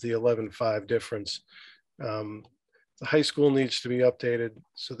 of the 11.5 difference. The high school needs to be updated.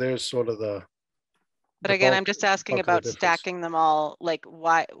 So there's sort of the. But again, I'm just asking about stacking them all. Like,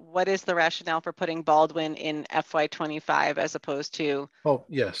 what is the rationale for putting Baldwin in FY25 as opposed to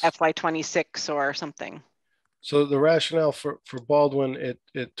FY26 or something? So the rationale for Baldwin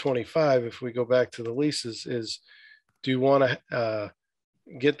at 25, if we go back to the leases, is do you want to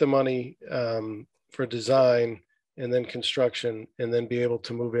get the money for design and then construction, and then be able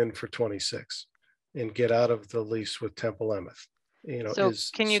to move in for 26 and get out of the lease with Temple Emeth? So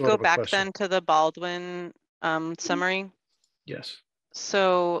can you go back then to the Baldwin summary? Yes.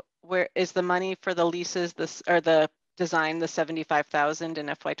 So where is the money for the leases, or the design, the 75,000 in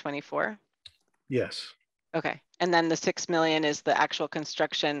FY24? Yes. Okay. And then the 6 million is the actual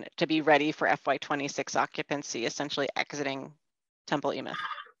construction to be ready for FY26 occupancy, essentially exiting Temple Emeth.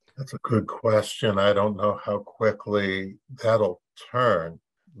 That's a good question. I don't know how quickly that'll turn,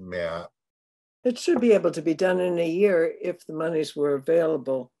 Matt. It should be able to be done in a year if the monies were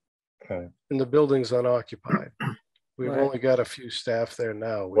available. Okay. And the building's unoccupied. We've only got a few staff there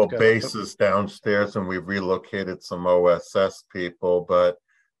now. Well, base is downstairs, and we've relocated some OSS people, but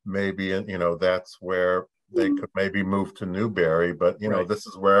maybe, that's where they could maybe move to Newberry, but this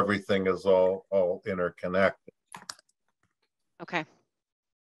is where everything is all interconnected. Okay.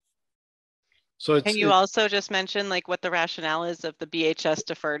 So can you also just mention like what the rationale is of the BHS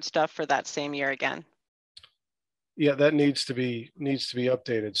deferred stuff for that same year again? Yeah, that needs to be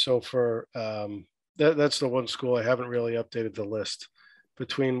updated. So for that's the one school I haven't really updated the list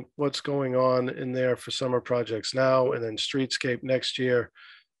between what's going on in there for summer projects now and then streetscape next year.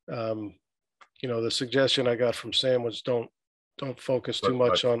 The suggestion I got from Sam was don't don't focus too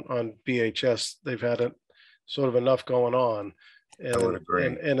much on BHS. They've had it sort of enough going on. And I would agree.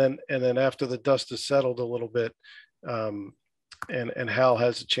 And then after the dust has settled a little bit, and Hal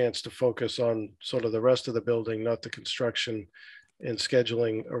has a chance to focus on sort of the rest of the building, not the construction and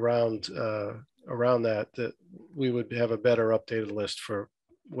scheduling around that we would have a better updated list for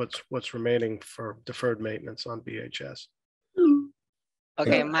what's remaining for deferred maintenance on BHS.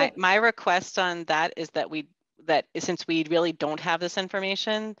 Okay, my request on that is that since we really don't have this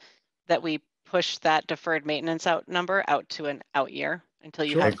information, that we push that deferred maintenance number out to an out year until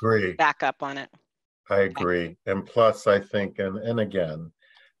you have backup on it. I agree. And plus, I think, and again,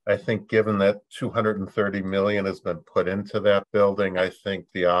 I think given that 230 million has been put into that building, I think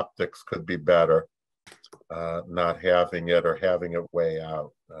the optics could be better, not having it or having it way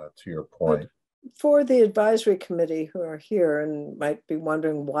out, to your point. But for the advisory committee who are here and might be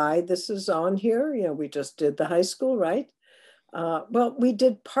wondering why this is on here, you know, we just did the high school, right? Well, we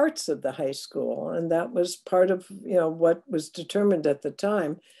did parts of the high school, and that was part of, you know, what was determined at the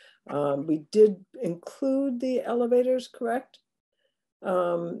time. We did include the elevators, correct?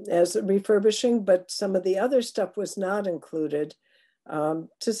 As a refurbishing, but some of the other stuff was not included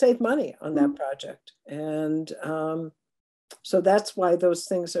to save money on that project. And so that's why those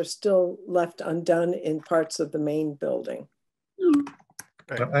things are still left undone in parts of the main building.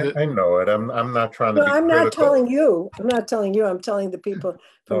 I know it. I'm not trying to be I'm critical. not telling you. I'm not telling you. I'm telling the people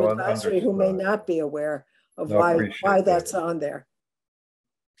from No, advisory who may not be aware of why that's on there.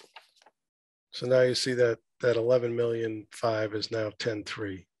 So now you see that 11,000,005 is now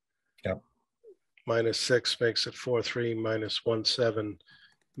 10,300. Yep. -6 makes it 4,300, -17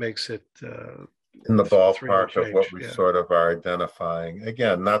 makes it in the ballpark of what we sort of are identifying.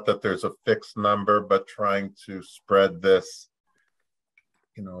 Again, not that there's a fixed number, but trying to spread this,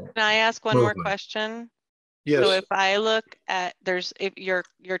 you know. Can I ask one more question? Yes. So if I look at, if your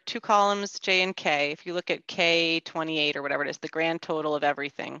two columns, J and K, if you look at K28 or whatever it is, the grand total of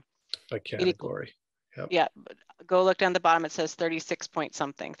everything. A category. Yep. Yeah, go look down the bottom. It says 36 point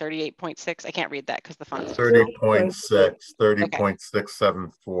something, 38.6. I can't read that because the font's 30.6,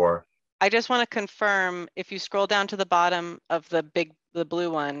 30.674. I just want to confirm, if you scroll down to the bottom of the blue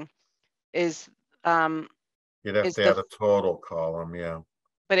one, is you'd have to add a total column, yeah.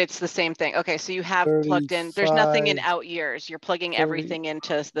 But it's the same thing. Okay, so you have plugged in, there's nothing in out years. You're plugging everything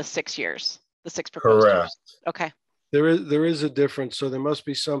into the 6 years, the 6 proposed years. Okay. There is a difference. So there must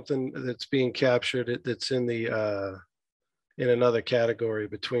be something that's being captured that's in the in another category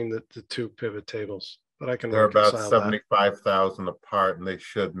between the two pivot tables. But I can they're about reconcile 75,000 apart, and they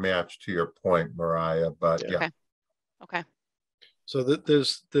should match to your point, Mariah. But yeah. Okay. So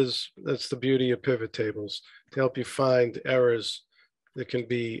that's the beauty of pivot tables, to help you find errors that can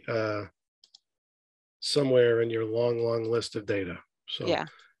be somewhere in your long list of data. So yeah.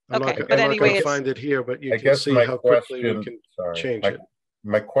 I'm not going to find it here, but you can see how quickly we can change it.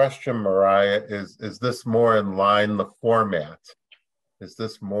 My question, Mariah, is this more in line, the format? Is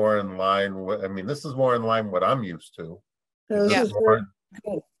this more in line with, I mean, this is more in line what I'm used to. Is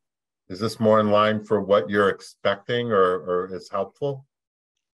this more in line for what you're expecting or is helpful?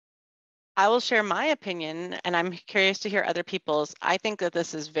 I will share my opinion, and I'm curious to hear other people's. I think that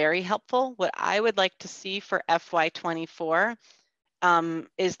this is very helpful. What I would like to see for FY24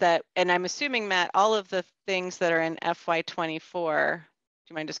 is that, and I'm assuming, Matt, all of the things that are in FY24, do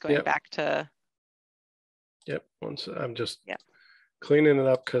you mind just going back to? Yep, once I'm just cleaning it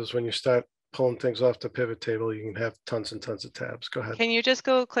up, because when you start pulling things off the pivot table, you can have tons and tons of tabs. Go ahead. Can you just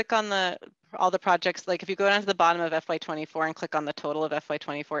go click on all the projects? Like if you go down to the bottom of FY24 and click on the total of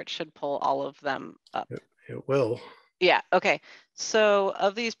FY24, it should pull all of them up. It will. Yeah, okay. So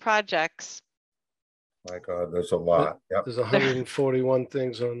of these projects, my God, there's a lot. Yep. There's 141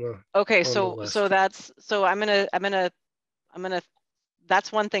 things on the. Okay, so I'm gonna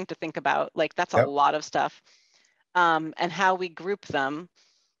that's one thing to think about. Like that's a lot of stuff, and how we group them.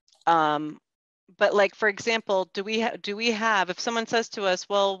 But like, for example, do we have, if someone says to us,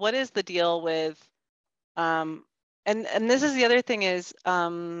 well, what is the deal with, and this is the other thing is,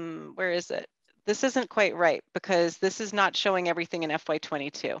 where is it? This isn't quite right because this is not showing everything in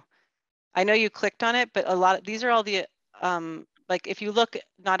FY22. I know you clicked on it, but these are all the, like if you look,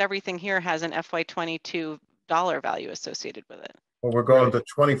 not everything here has an FY22 dollar value associated with it. Well, we're going to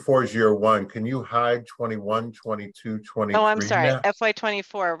 24's year one. Can you hide 21, 22, 23? Oh, I'm sorry, now?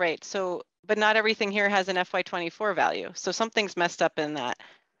 FY24, right. So, but not everything here has an FY24 value. So something's messed up in that.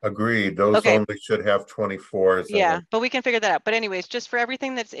 Agreed. Those only should have 24s. Yeah, but we can figure that out. But anyways, just for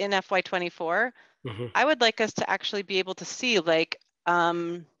everything that's in FY24, I would like us to actually be able to see like,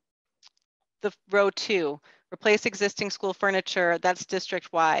 the row 2, replace existing school furniture, that's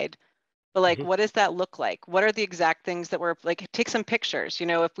district wide. But like, what does that look like? What are the exact things that we're like, take some pictures, you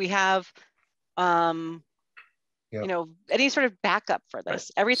know, if we have, you know, any sort of backup for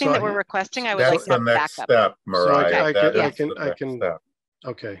this, everything So that we're requesting, I would That's like to the have next backup. step, So Mariah. That I is the next can, step.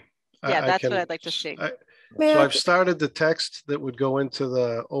 okay. Yeah, that's what can, I'd like to see. So I've started the text that would go into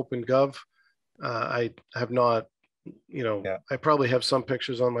the OpenGov. I have not, you know, I probably have some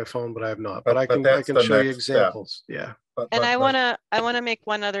pictures on my phone, but I have not. But I can show you examples. Yeah. And I want to make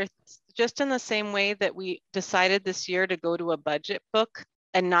one other, just in the same way that we decided this year to go to a budget book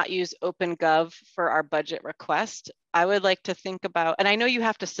and not use OpenGov for our budget request. I would like to think about, and I know you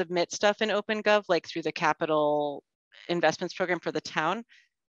have to submit stuff in OpenGov, like through the capital investments program for the town,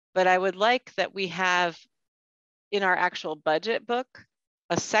 but I would like that we have in our actual budget book,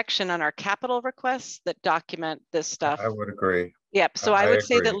 a section on our capital requests that document this stuff. I would agree. Yep. So I would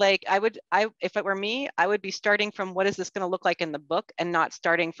say agree. that like, if it were me, I would be starting from what is this going to look like in the book and not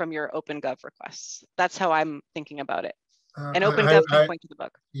starting from your OpenGov requests. That's how I'm thinking about it. And OpenGov can point to the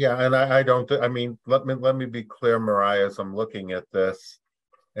book. Yeah, and I don't, I mean, let me be clear, Mariah, as I'm looking at this,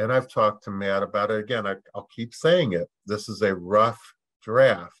 and I've talked to Matt about it again. I'll keep saying it. This is a rough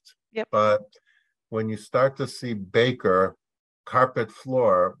draft. Yep. But when you start to see Baker carpet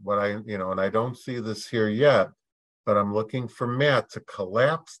floor, and I don't see this here yet, but I'm looking for Matt to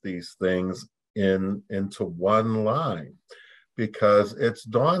collapse these things into one line because it's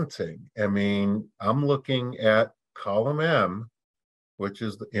daunting. I mean, I'm looking at column M, which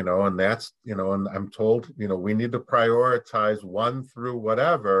is, and that's, and I'm told, we need to prioritize 1 through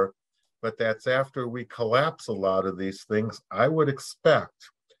whatever, but that's after we collapse a lot of these things. I would expect,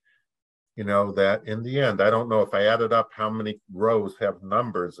 that in the end, I don't know if I added up how many rows have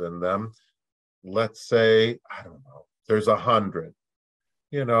numbers in them. Let's say, I don't know, there's 100,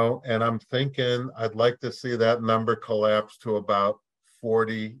 and I'm thinking I'd like to see that number collapse to about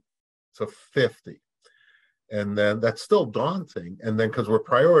 40 to 50. And then that's still daunting. And then because we're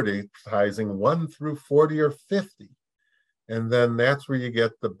prioritizing 1 through 40 or 50. And then that's where you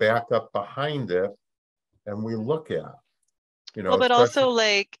get the backup behind it. And we look at, well, but also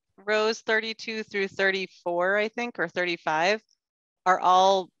like rows 32 through 34, I think, or 35 are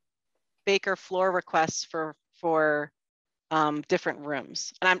all Baker floor requests for different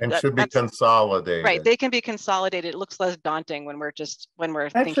rooms. And should be consolidated. Right, they can be consolidated. It looks less daunting when we're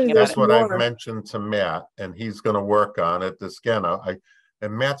Actually, thinking about that's it. what I've mentioned to Matt, and he's going to work on it.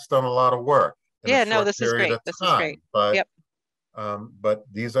 And Matt's done a lot of work. Yeah, no, this is great. This is great. But, yep. But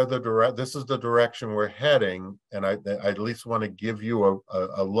these are this is the direction we're heading, and I at least want to give you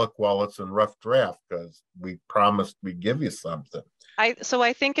a look while it's in rough draft because we promised we'd give you something. So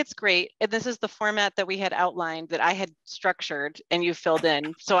I think it's great, and this is the format that we had outlined that I had structured and you filled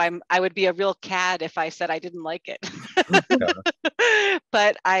in. So I would be a real cad if I said I didn't like it.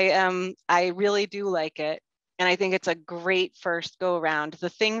 But I really do like it, and I think it's a great first go around. The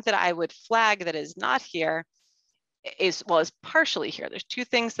thing that I would flag that is not here is partially here. There's 2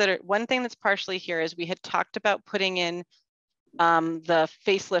 things that are, one thing that's partially here is we had talked about putting in the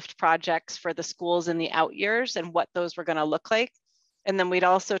facelift projects for the schools in the out years and what those were going to look like. And then we'd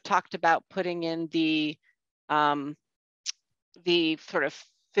also talked about putting in the sort of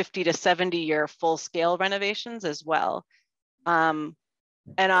 50 to 70 year full scale renovations as well. And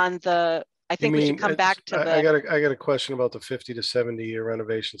on the, I think we should come back to I got a question about the 50 to 70 year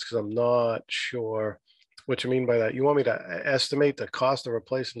renovations because I'm not sure what you mean by that. You want me to estimate the cost of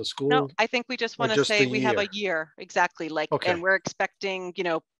replacing the school? No, I think we just want to say we have a year exactly, like, and we're expecting,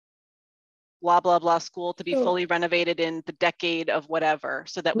 blah, blah, blah school to be fully renovated in the decade of whatever,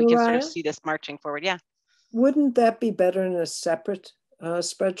 so that we can sort of see this marching forward. Yeah. Wouldn't that be better in a separate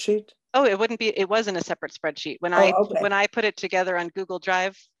spreadsheet? Oh, it wouldn't be, it was in a separate spreadsheet. When I put it together on Google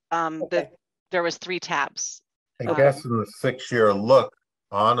Drive, there was 3 tabs. I guess in the 6-year look,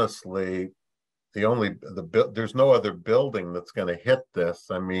 honestly, there's no other building that's going to hit this.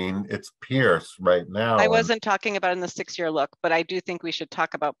 I mean, it's Pierce right now. I wasn't talking about in the 6-year look, but I do think we should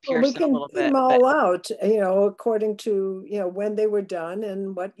talk about Pierce we can in a little bit. Them all out, according to when they were done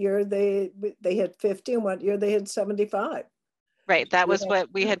and what year they had 50 and what year they had 75. Right, that was what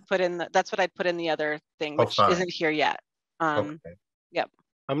we had put in. That's what I'd put in the other thing, which isn't here yet. Yep.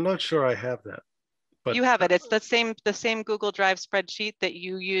 I'm not sure I have that. But you have it. It's the same Google Drive spreadsheet that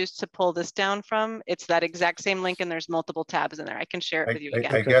you used to pull this down from. It's that exact same link, and there's multiple tabs in there. I can share it with you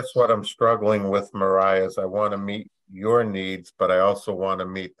again. I guess what I'm struggling with, Mariah, is I want to meet your needs, but I also want to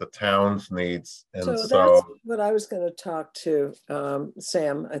meet the town's needs. And so that's what I was going to talk to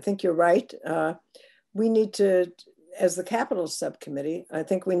Sam. I think you're right. We need to, as the capital subcommittee, I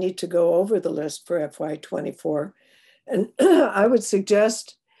think we need to go over the list for FY24. And I would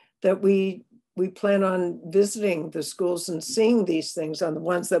suggest that we plan on visiting the schools and seeing these things on the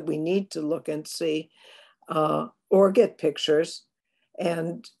ones that we need to look and see, or get pictures,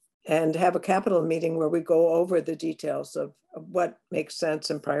 and have a capital meeting where we go over the details of what makes sense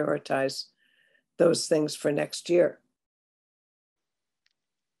and prioritize those things for next year.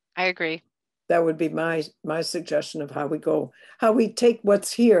 I agree. That would be my suggestion of how we take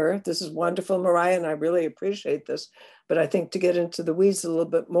what's here. This is wonderful, Mariah, and I really appreciate this, but I think to get into the weeds a little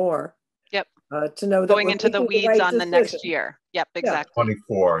bit more. Yep. To know that going into the weeds right on decision. the next year. Yep, exactly.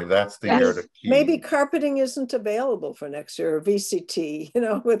 24, that's the year to keep. Maybe carpeting isn't available for next year, or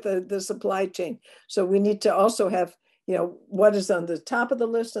VCT, with the supply chain. So we need to also have, what is on the top of the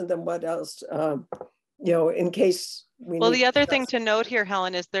list, and then what else, in case we Well, need the other thing to note here,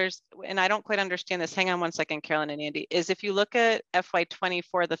 Helen, is and I don't quite understand this, hang on one second, Carolyn and Andy, is if you look at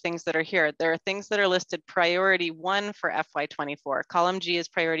FY24, the things that are here, there are things that are listed priority 1 for FY24. Column G is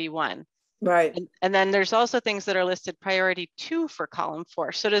priority 1. Right. And then there's also things that are listed priority 2 for column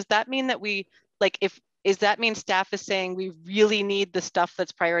 4. So does that mean that does that mean staff is saying we really need the stuff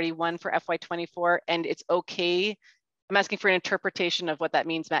that's priority 1 for FY24 and it's okay? I'm asking for an interpretation of what that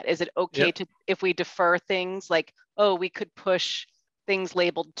means, Matt. Is it okay to, if we defer things like, oh, we could push things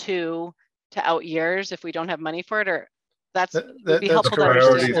labeled 2 to out years if we don't have money for it? Or would be helpful to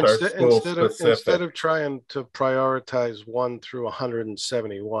understand. Instead of trying to prioritize 1 through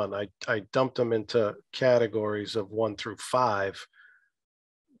 171, I dumped them into categories of 1 through 5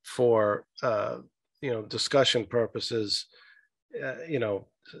 for discussion purposes.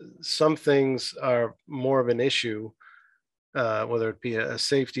 Some things are more of an issue, whether it be a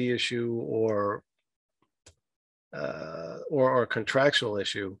safety issue or a contractual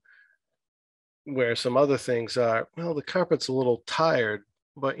issue, where some other things are, well, the carpet's a little tired,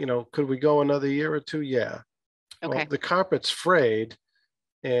 but could we go another year or 2? Yeah. Okay. Well, the carpet's frayed,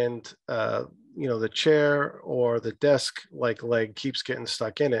 and the chair or the desk leg keeps getting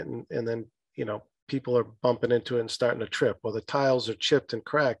stuck in it, and then people are bumping into it and starting to trip, or the tiles are chipped and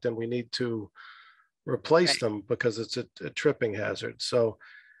cracked and we need to replace them because it's a tripping hazard. So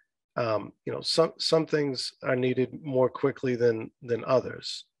some things are needed more quickly than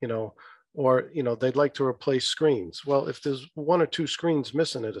others, or they'd like to replace screens. Well, if there's 1 or 2 screens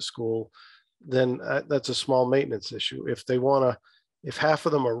missing at a school, then that's a small maintenance issue. If half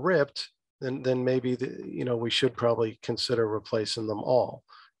of them are ripped, then maybe we should probably consider replacing them all.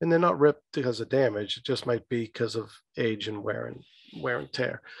 And they're not ripped because of damage; it just might be because of age and wear and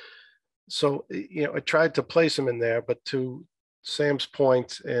tear. So I tried to place them in there, but to Sam's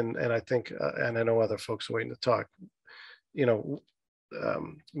point, and I think, and I know other folks are waiting to talk,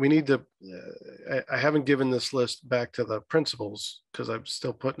 we need to, I haven't given this list back to the principals because I'm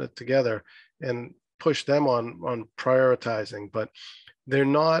still putting it together, and push them on prioritizing, but they're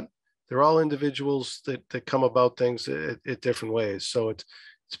all individuals that come about things at different ways. So it's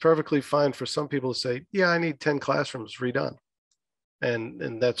perfectly fine for some people to say, yeah, I need 10 classrooms redone.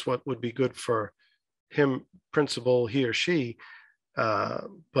 And that's what would be good for him, principal, he or she,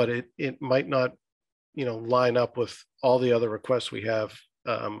 but it might not, line up with all the other requests we have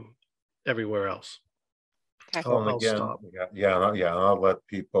everywhere else. Okay. I'll stop. I'll let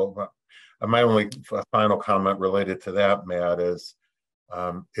people. My only final comment related to that, Matt, is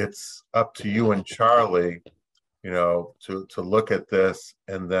it's up to you and Charlie, to look at this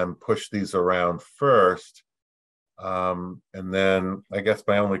and then push these around first. And then I guess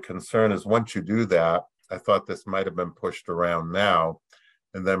my only concern is once you do that, I thought this might have been pushed around now,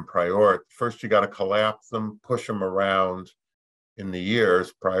 and then first you got to collapse them, push them around in the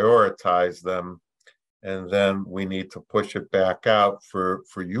years, prioritize them, and then we need to push it back out for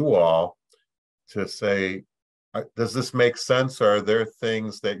you all to say, does this make sense? Or are there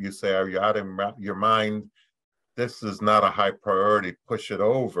things that you say, are you out of your mind? This is not a high priority, push it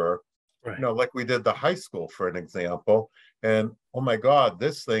over. Right. Like we did the high school, for an example, and oh my God,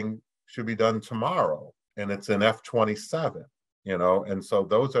 this thing should be done tomorrow, and it's in F27, and so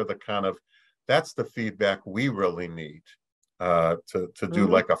those are that's the feedback we really need to do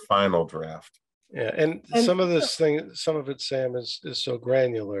like a final draft. Yeah, and some of it, Sam, is so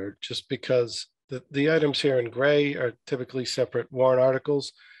granular just because the items here in gray are typically separate warrant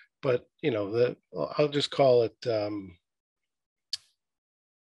articles, but I'll just call it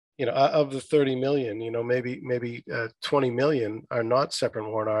of the 30 million, maybe 20 million are not separate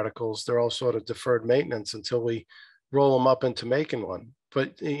warrant articles. They're all sort of deferred maintenance until we roll them up into making one.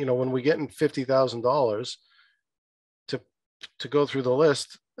 But when we get in $50,000 to go through the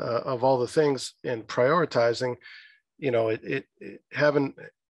list of all the things and prioritizing, having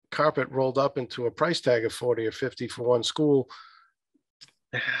carpet rolled up into a price tag of 40 or 50 for one school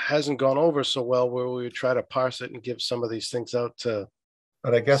hasn't gone over so well, where we would try to parse it and give some of these things out to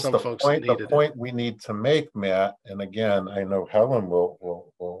But I guess some the folks that point, the needed point we need to make, Matt, and again, I know Helen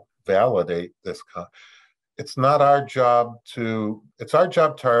will validate this. It's not our job to, it's our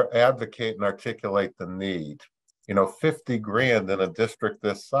job to advocate and articulate the need. 50 grand in a district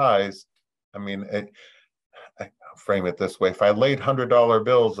this size, I mean, I'll frame it this way. If I laid $100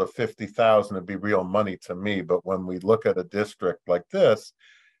 bills of 50,000, it'd be real money to me. But when we look at a district like this,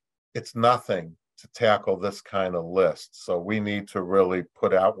 it's nothing to tackle this kind of list. So we need to really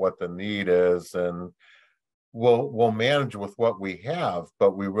put out what the need is, and we'll manage with what we have,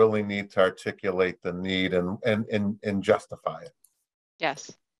 but we really need to articulate the need and justify it.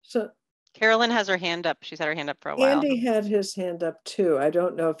 Yes. So Carolyn has her hand up. She's had her hand up for a while. Andy had his hand up too. I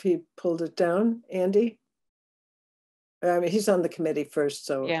don't know if he pulled it down. Andy? I mean, he's on the committee first,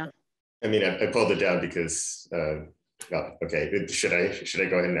 so. Yeah. I mean, I pulled it down because, well, okay, should I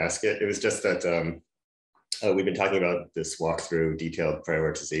go ahead and ask it? It was just that we've been talking about this walkthrough detailed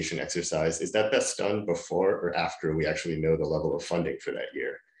prioritization exercise. Is that best done before or after we actually know the level of funding for that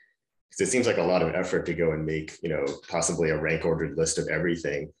year? Because it seems like a lot of effort to go and make, possibly a rank ordered list of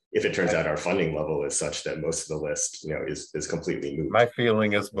everything, if it turns out our funding level is such that most of the list, is completely moot. My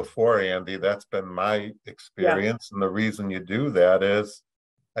feeling is before, Andy, that's been my experience. Yeah. And the reason you do that is,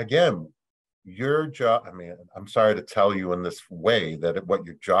 again, your job, I mean, I'm sorry to tell you in this way what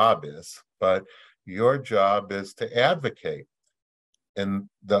your job is, but your job is to advocate. And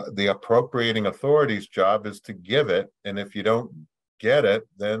the appropriating authority's job is to give it. And if you don't get it,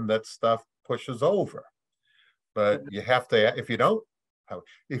 then that stuff pushes over. But you have to,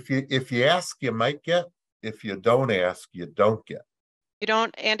 if you ask, you might get. If you don't ask, you don't get. You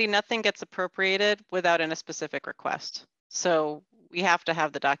don't, Andy, nothing gets appropriated without a specific request. So we have to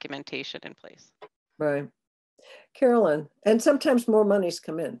have the documentation in place. Right. Carolyn, and sometimes more monies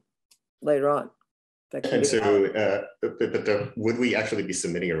come in later on. And so, would we actually be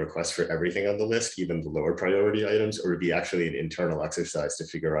submitting a request for everything on the list, even the lower priority items, or would it be actually an internal exercise to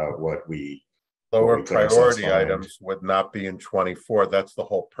figure out what we lower priority items would not be in 24. That's the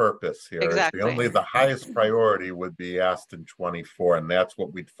whole purpose here. Exactly. Only the highest priority would be asked in 24, and that's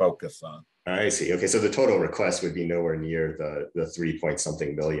what we'd focus on. I see. Okay, so the total request would be nowhere near the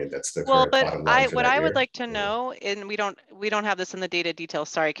 3-point-something million. That's the well, current but bottom line. What I would like to know, and we don't have this in the data details.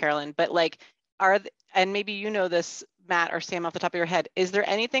 Sorry, Carolyn, but like, and maybe you know this, Matt or Sam, off the top of your head, is there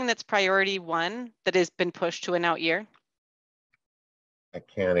anything that's priority 1 that has been pushed to an out year? I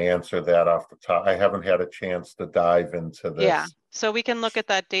can't answer that off the top. I haven't had a chance to dive into this. Yeah, so we can look at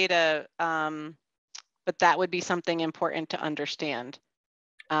that data, but that would be something important to understand.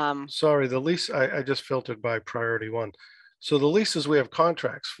 Sorry, the lease, I just filtered by priority 1. So the leases we have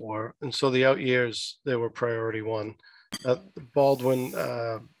contracts for, and so the out years, they were priority 1. Baldwin,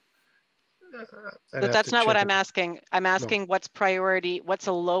 but that's not what I'm asking. I'm asking what's priority, what's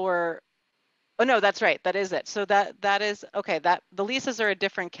a lower. Oh no, that's right. That is it. So that is okay. That the leases are a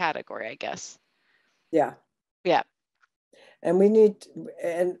different category, I guess. Yeah. Yeah. And we need,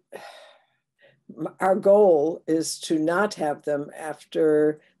 and our goal is to not have them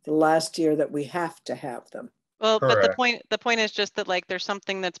after the last year that we have to have them. Well, correct. But the point is just that like there's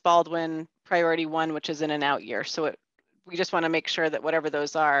something that's Baldwin priority 1, which is in an out year. So we just want to make sure that whatever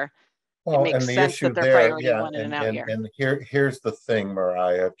those are, well, it makes and the sense issue that they're there, priority yeah, 1 in an out year. And here's the thing,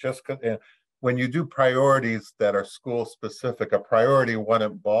 Mariah, just when you do priorities that are school specific, a priority 1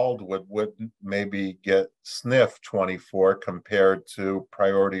 at Baldwin would maybe get SNF 24 compared to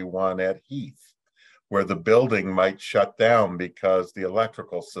priority 1 at Heath, where the building might shut down because the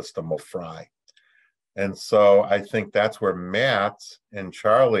electrical system will fry. And so I think that's where Matt and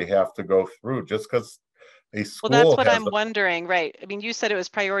Charlie have to go through, just because a school. Well, that's what I'm wondering, right? I mean, you said it was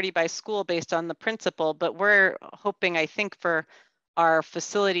priority by school based on the principal, but we're hoping, I think, for our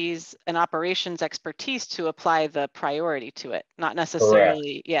facilities and operations expertise to apply the priority to it, not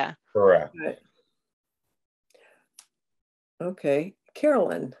necessarily. Correct. Yeah. Correct. Right. Okay,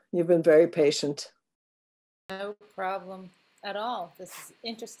 Carolyn, you've been very patient. No problem at all. This is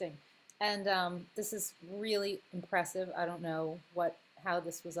interesting. And this is really impressive. I don't know how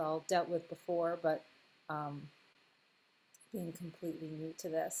this was all dealt with before, but being completely new to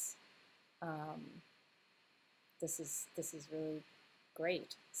this, this is really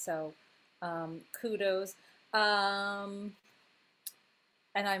great. So kudos. And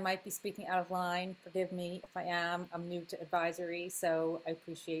I might be speaking out of line. Forgive me if I am. I'm new to advisory, so I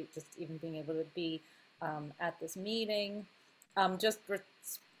appreciate just even being able to be at this meeting. Just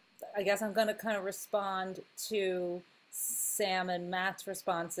I guess I'm going to kind of respond to Sam and Matt's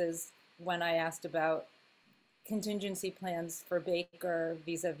responses when I asked about contingency plans for Baker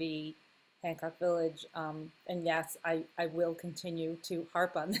vis-a-vis Hancock Village. And yes, I will continue to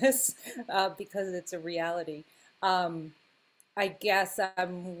harp on this because it's a reality. I guess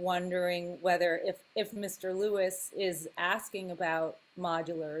I'm wondering whether if Mr. Lewis is asking about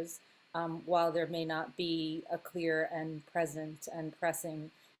modulars, while there may not be a clear and present and pressing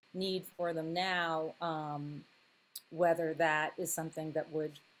need for them now, whether that is something that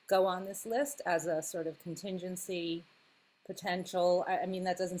would go on this list as a sort of contingency potential. I mean,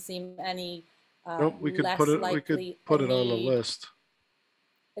 that doesn't seem any Nope, we could less put it. likely. We could put it on the need. list.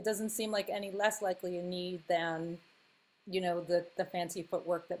 It doesn't seem like any less likely a need than, you know, the fancy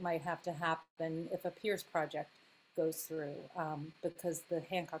footwork that might have to happen if a Pierce project goes through, because the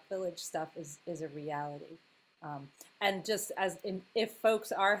Hancock Village stuff is a reality. And just as in, if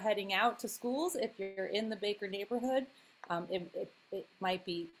folks are heading out to schools, if you're in the Baker neighborhood, it might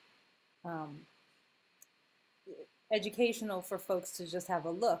be educational for folks to just have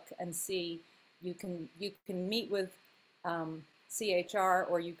a look and see. You can meet with CHR,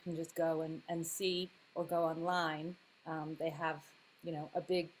 or you can just go and see, or go online. They have, you know, a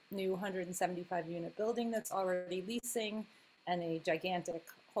big new 175 unit building that's already leasing, and a gigantic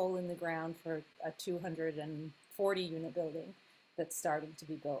hole in the ground for a 240 unit building that's starting to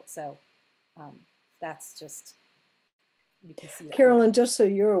be built. So that's just, you can see it. Carolyn, just so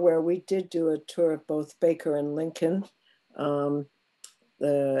you're aware, we did do a tour of both Baker and Lincoln from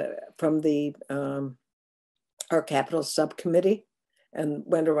our capital subcommittee, and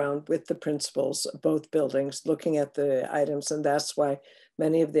went around with the principals of both buildings looking at the items. And that's why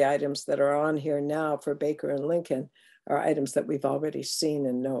many of the items that are on here now for Baker and Lincoln are items that we've already seen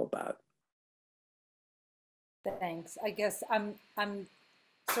and know about. Thanks. I guess I'm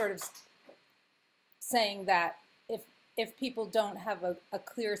sort of saying that if people don't have a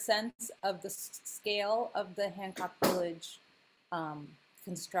clear sense of the scale of the Hancock Village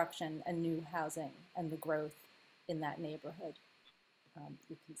construction and new housing and the growth in that neighborhood,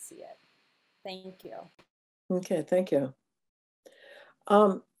 you can see it. Thank you. Okay, thank you.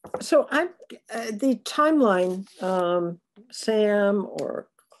 So the timeline, Sam or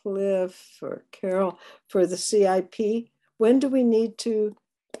Cliff or Carol, for the CIP, when do we need to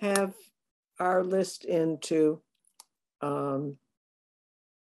have our list into, I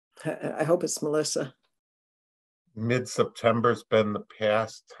hope it's Melissa. Mid-September's been the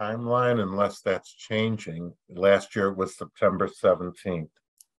past timeline, unless that's changing. Last year it was September 17th.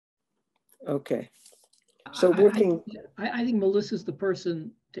 Okay. So working. I think Melissa's the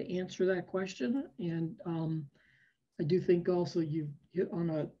person to answer that question. And I do think also you hit on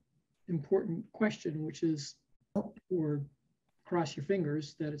an important question, which is, or cross your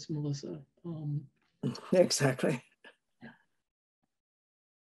fingers that it's Melissa. Exactly.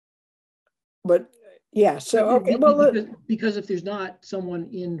 But yeah, so okay, well, because if there's not someone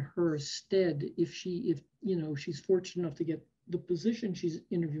in her stead, if you know, she's fortunate enough to get the position she's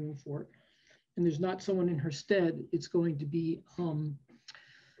interviewing for, and there's not someone in her stead, it's going to be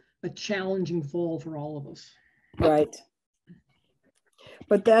a challenging fall for all of us. Right.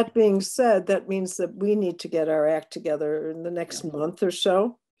 But that being said, that means that we need to get our act together in the next month or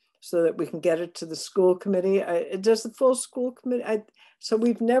so that we can get it to the school committee. Does the full school committee? So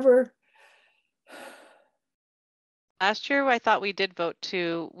we've never. Last year, I thought we did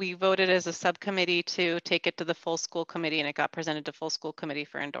we voted as a subcommittee to take it to the full school committee, and it got presented to full school committee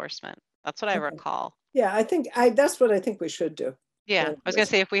for endorsement. That's what I recall. Yeah, I think that's what I think we should do. Yeah, I was going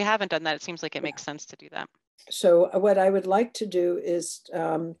to say, if we haven't done that, it seems like it makes sense to do that. So what I would like to do is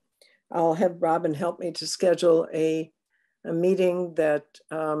I'll have Robin help me to schedule a meeting that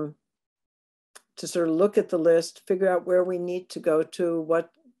to sort of look at the list, figure out where we need to go to,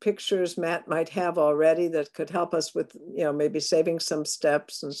 what pictures Matt might have already that could help us with, you know, maybe saving some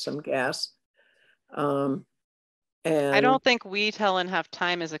steps and some gas. And I don't think we, Helen, have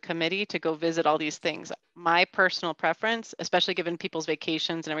time as a committee to go visit all these things. My personal preference, especially given people's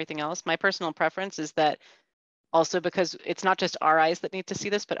vacations and everything else, my personal preference is that, also because it's not just our eyes that need to see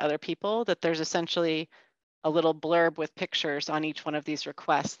this, but other people, that there's essentially a little blurb with pictures on each one of these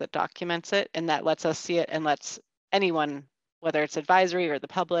requests that documents it, and that lets us see it and lets anyone, whether it's advisory or the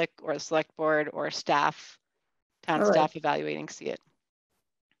public or the select board or staff, town staff evaluating, see it.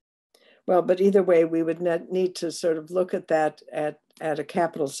 Well, but either way, we would need to sort of look at that at a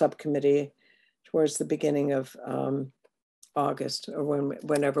capital subcommittee towards the beginning of August, or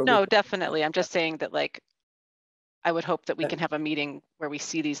whenever. No, definitely. I'm just saying that, like, I would hope that we can have a meeting where we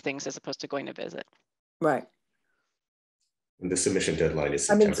see these things as opposed to going to visit. Right. The submission deadline is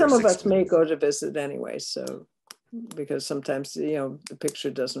I September mean, some of us 16th. may go to visit anyway, so, because sometimes, you know, the picture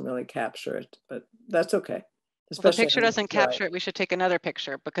doesn't really capture it, but that's okay. If the Especially picture on the doesn't capture it, we should take another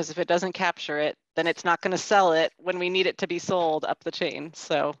picture, because if it doesn't capture it, then it's not going to sell it when we need it to be sold up the chain.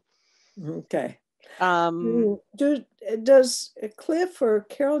 So, okay. um, Does Cliff or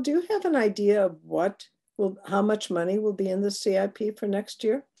Carol, do you have an idea of how much money will be in the CIP for next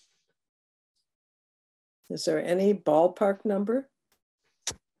year? Is there any ballpark number?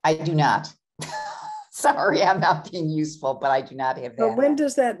 I do not. Sorry, I'm not being useful, but I do not have that. But when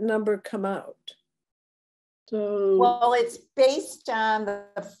does that number come out? So, well, it's based on the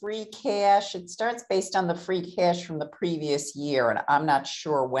free cash. It starts based on the free cash from the previous year, and I'm not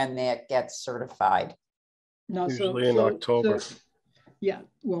sure when that gets certified. no, Usually in October. Yeah,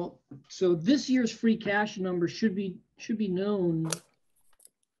 well, so this year's free cash number should be known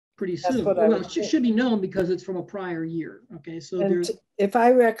pretty That's soon. what I Well, would it think. should be known because it's from a prior year. Okay, so And there's, if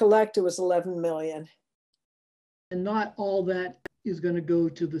I recollect, it was 11 million. and not all that is going to go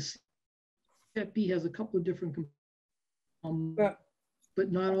to the CIP. Has a couple of different, but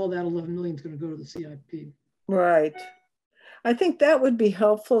not all that 11 million is going to go to the CIP. Right. I think that would be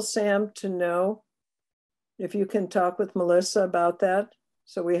helpful, Sam, to know if you can talk with Melissa about that.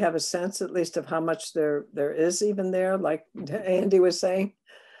 So we have a sense at least of how much there is even there, like Andy was saying.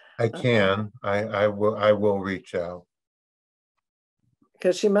 I can. I will reach out.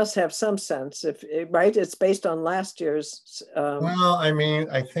 Because she must have some sense, right? It's based on last year's. Well, I mean,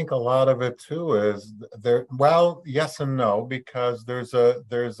 I think a lot of it too is there. Well, yes and no, because there's a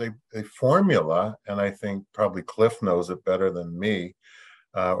formula, and I think probably Cliff knows it better than me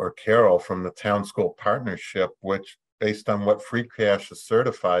or Carol from the town school partnership, which based on what free cash is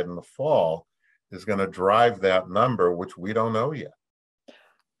certified in the fall is going to drive that number, which we don't know yet.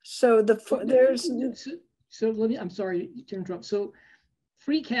 So So let me. I'm sorry to interrupt. So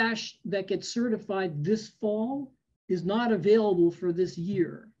free cash that gets certified this fall is not available for this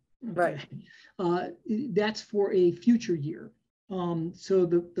year. Okay? Right. That's for a future year. So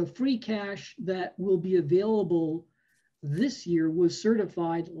the free cash that will be available this year was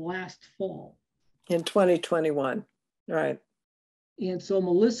certified last fall. In 2021, right. And so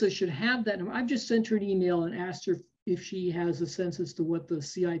Melissa should have that. I've just sent her an email and asked her if she has a sense as to what the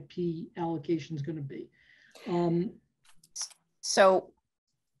CIP allocation is going to be.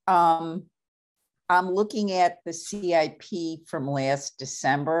 I'm looking at the CIP from last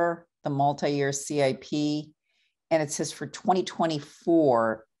December, the multi-year CIP, and it says for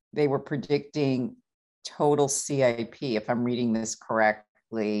 2024, they were predicting total CIP, if I'm reading this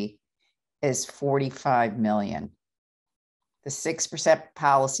correctly, is 45 million. The 6%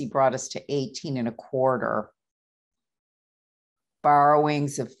 policy brought us to 18.25.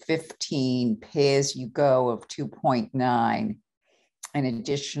 Borrowings of 15, pay as you go of 2.9, an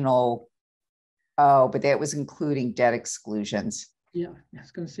additional, but that was including debt exclusions. Yeah, I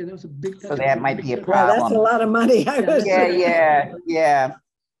was going to say that was a big. So that might be a problem. Yeah, that's a lot of money. Yeah.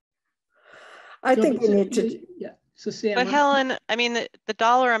 I think we need to. Yeah. So Sam. But Helen, I mean, the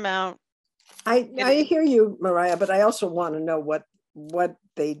dollar amount. I hear you, Mariah, but I also want to know what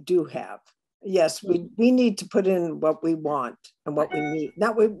they do have. Yes, we need to put in what we want and what we need.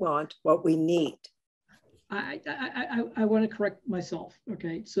 Not what we want, what we need. I want to correct myself.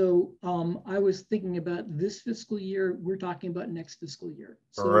 Okay, so I was thinking about this fiscal year. We're talking about next fiscal year.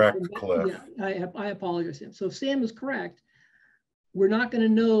 So correct, Cliff. Yeah, I apologize, Sam. So if Sam is correct, we're not going to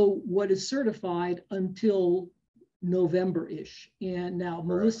know what is certified until November-ish. And now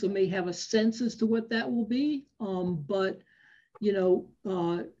Melissa may have a sense as to what that will be, but you know,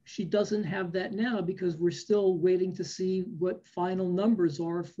 she doesn't have that now because we're still waiting to see what final numbers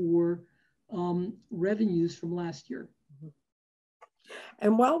are for revenues from last year.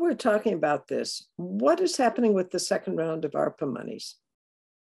 And while we're talking about this, what is happening with the second round of ARPA monies?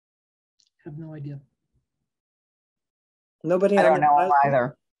 Have no idea. Nobody. I don't know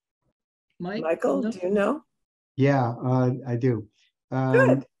either. Michael, do you know? Yeah, I do.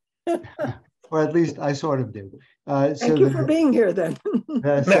 Good. Or at least I sort of do. Thank you for being here then.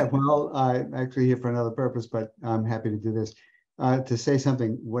 Well, I'm actually here for another purpose, but I'm happy to do this, to say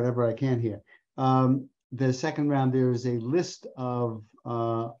something, whatever I can here. The second round, there is a list of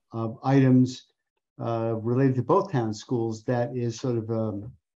items related to both town schools that is sort of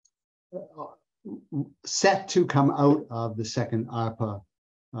set to come out of the second ARPA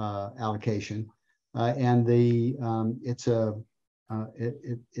allocation. And it's a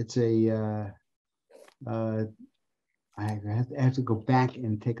I have to go back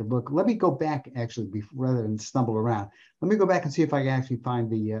and take a look. Let me go back actually, rather than stumble around. Let me go back and see if I can actually find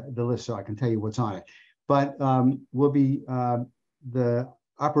the list so I can tell you what's on it. but we'll be, the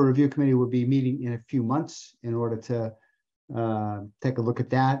Opera Review Committee will be meeting in a few months in order to take a look at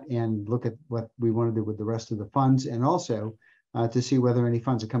that and look at what we want to do with the rest of the funds, and also to see whether any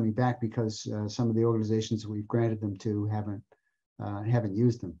funds are coming back, because some of the organizations we've granted them to haven't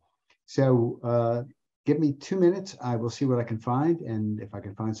used them. So give me 2 minutes. I will see what I can find, and if I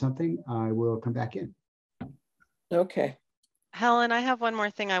can find something, I will come back in. Okay. Helen, I have one more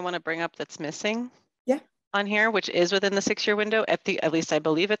thing I want to bring up that's missing. Yeah. On here, which is within the 6-year window, at least I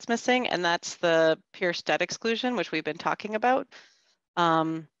believe it's missing, and that's the Pierce debt exclusion, which we've been talking about.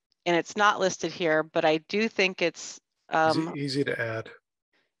 And it's not listed here, but I do think it's easy to add.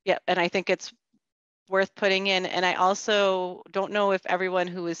 yeah, and I think it's worth putting in. And I also don't know if everyone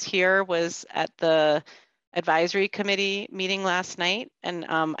who was here was at the advisory committee meeting last night, and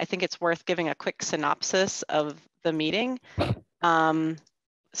I think it's worth giving a quick synopsis of the meeting.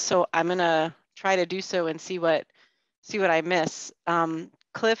 So I'm gonna try to do so and see what I miss.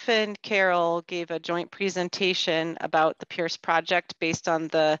 Cliff and Carol gave a joint presentation about the Pierce project based on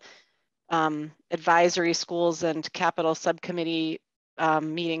the advisory schools and capital subcommittee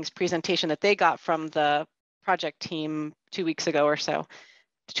meetings presentation that they got from the project team 2 weeks ago or so.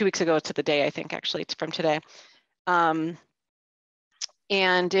 2 weeks ago to the day, I think, actually, from today. And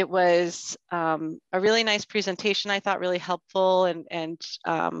it was a really nice presentation, I thought, really helpful, and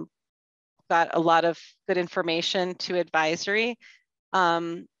got a lot of good information to advisory.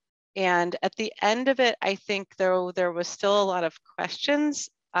 And at the end of it, I think there was still a lot of questions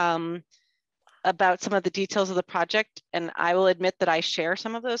about some of the details of the project. And I will admit that I share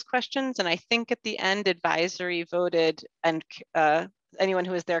some of those questions. And I think at the end, advisory voted, and anyone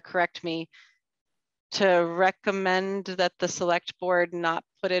who was there, correct me, to recommend that the select board not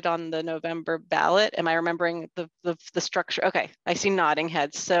put it on the November ballot. Am I remembering the structure? Okay, I see nodding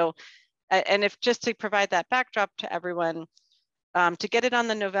heads. So, and if just to provide that backdrop to everyone, to get it on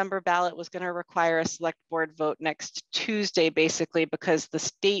the November ballot was going to require a select board vote next Tuesday, basically, because the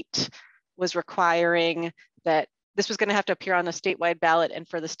state was requiring that this was going to have to appear on a statewide ballot, and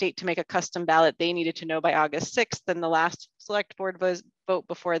for the state to make a custom ballot, they needed to know by August 6th. And the last select board vote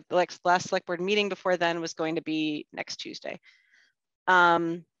before the last select board meeting before then was going to be next Tuesday.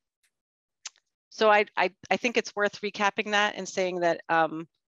 So I think it's worth recapping that and saying that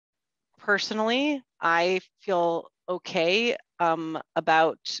personally, I feel okay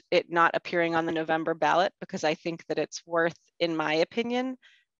about it not appearing on the November ballot, because I think that it's worth, in my opinion,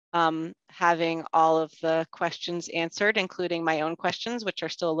 having all of the questions answered, including my own questions, which are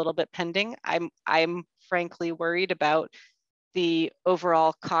still a little bit pending. I'm frankly worried about the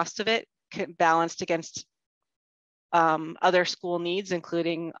overall cost of it balanced against other school needs,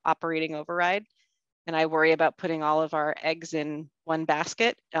 including operating override. And I worry about putting all of our eggs in one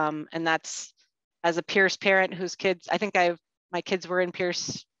basket. And that's, as a Pierce parent whose kids, I think my kids were in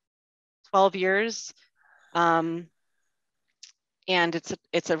Pierce 12 years. And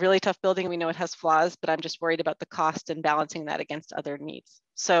it's a really tough building. We know it has flaws, but I'm just worried about the cost and balancing that against other needs.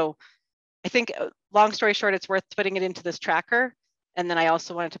 So I think, long story short, it's worth putting it into this tracker. And then I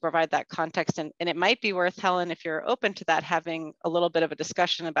also wanted to provide that context, and it might be worth, Helen, if you're open to that, having a little bit of a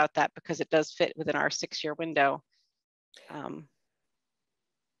discussion about that, because it does fit within our 6-year window.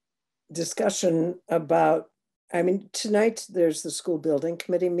 Discussion about, I mean, tonight there's the school building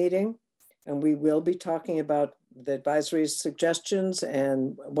committee meeting, and we will be talking about the advisory suggestions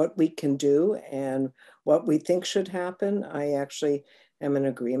and what we can do and what we think should happen. I actually am in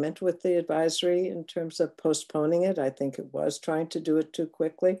agreement with the advisory in terms of postponing it. I think it was trying to do it too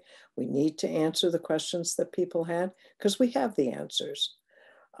quickly. We need to answer the questions that people had, because we have the answers.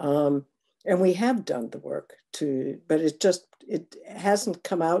 And we have done the work but it hasn't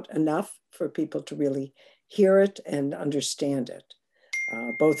come out enough for people to really hear it and understand it,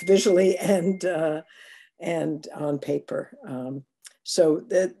 both visually and on paper. So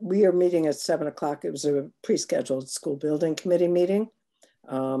that we are meeting at 7 o'clock. It was a pre-scheduled school building committee meeting.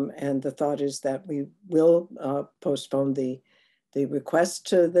 And the thought is that we will postpone the request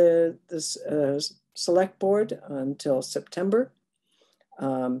to the select board until September.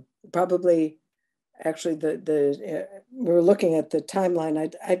 Probably, actually, we're looking at the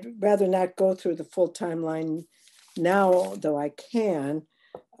timeline. I'd rather not go through the full timeline now, though I can,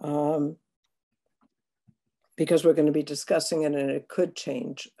 because we're going to be discussing it and it could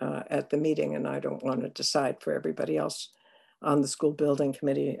change at the meeting, and I don't want to decide for everybody else on the school building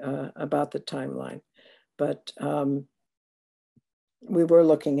committee about the timeline. But we were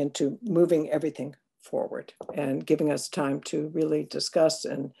looking into moving everything forward and giving us time to really discuss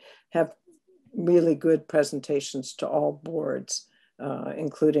and have really good presentations to all boards,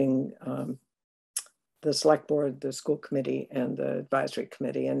 including the select board, the school committee, and the advisory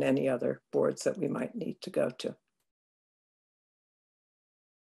committee, and any other boards that we might need to go to.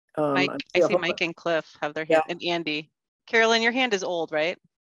 Mike, I see Mike and Cliff have their hand, and Andy. Carolyn, your hand is old, right?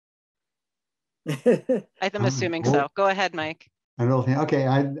 I'm assuming so. Go ahead, Mike. An old thing. Okay,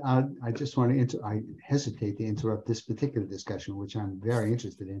 I just want to I hesitate to interrupt this particular discussion, which I'm very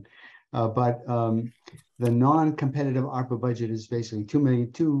interested in. But the non-competitive ARPA budget is basically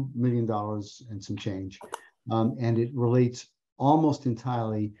 $2 million and some change, and it relates almost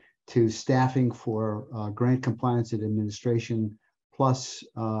entirely to staffing for grant compliance and administration, plus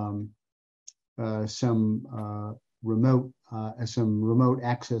some remote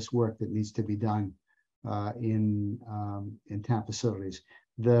access work that needs to be done in town facilities.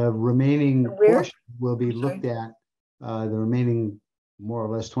 The remaining portion will be looked at. The remaining more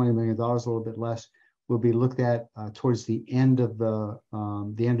or less $20 million, a little bit less, will be looked at towards the end of the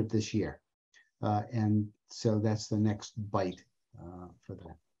end of this year, and so that's the next bite for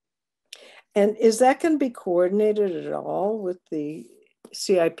that. And is that going to be coordinated at all with the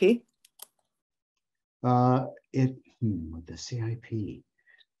CIP? With the CIP,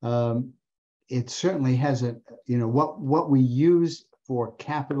 it certainly has a, what we use for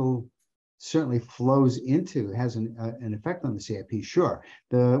capital certainly flows into, has an effect on the CIP, sure.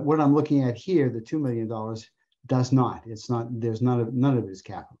 What I'm looking at here, the $2 million, does not. It's not, there's none of it is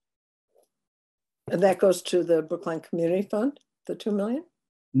capital. And that goes to the Brookline Community Fund, the $2 million?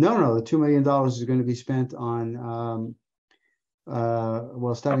 No, the $2 million is going to be spent on,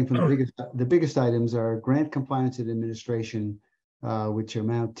 well, starting from the biggest items are grant compliance and administration, which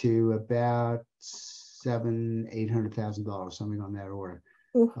amount to about $700,000-800,000, something on that order.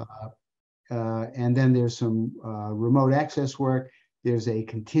 And then there's some remote access work. There's a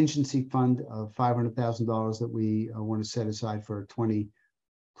contingency fund of $500,000 that we want to set aside for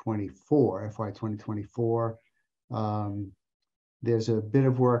 2024, FY 2024. There's a bit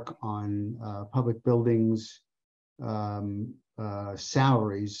of work on public buildings,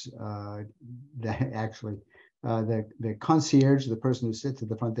 salaries, that actually, the concierge, the person who sits at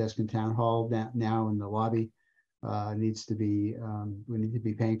the front desk in town hall now in the lobby, needs to be, we need to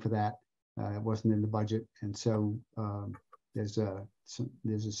be paying for that. It wasn't in the budget, and so there's a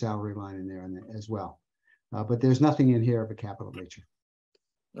salary line in there as well. But there's nothing in here of a capital nature.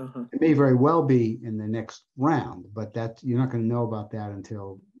 It may very well be in the next round, but that you're not going to know about that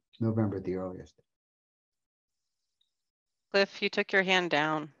until November at the earliest. Cliff, you took your hand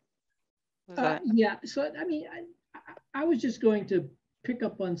down. Yeah, so I mean, I was just going to pick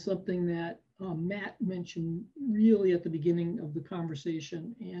up on something that Matt mentioned really at the beginning of the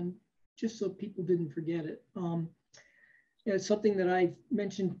conversation, and just so people didn't forget it. It's something that I've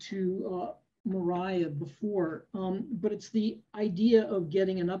mentioned to Mariah before, but it's the idea of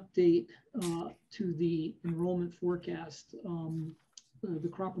getting an update to the enrollment forecast, the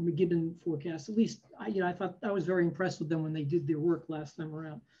Cropper-McGibbon forecast. At least, I thought I was very impressed with them when they did their work last time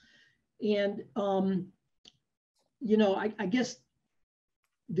around. And, I guess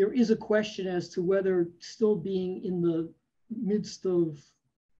there is a question as to whether, still being in the midst of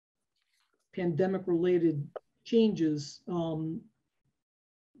pandemic-related changes,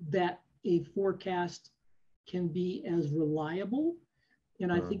 that a forecast can be as reliable.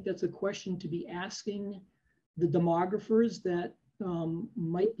 And I think that's a question to be asking the demographers that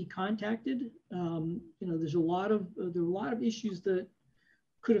might be contacted. There's a lot of issues that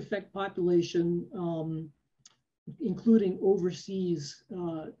could affect population, including overseas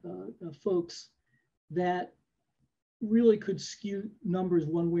folks, that really could skew numbers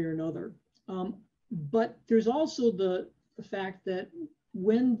one way or another. But there's also the fact that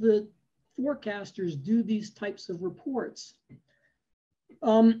when the forecasters do these types of reports,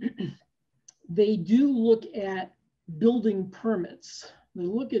 they do look at building permits. They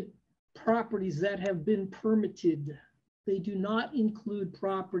look at properties that have been permitted. They do not include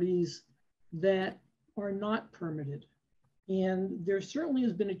properties that are not permitted. And there certainly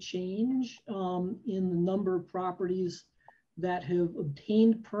has been a change in the number of properties that have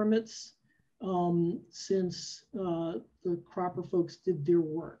obtained permits since the Cropper folks did their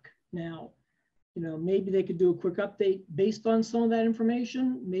work. Now, maybe they could do a quick update based on some of that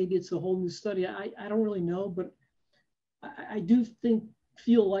information. Maybe it's a whole new study. I don't really know, but I do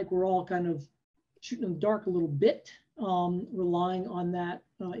feel like we're all kind of shooting in the dark a little bit, relying on that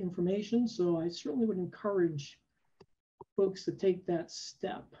information. So I certainly would encourage folks to take that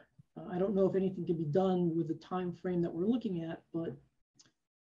step. I don't know if anything can be done with the time frame that we're looking at, but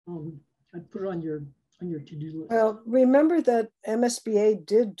I'd put it on your to-do list. Well, remember that MSBA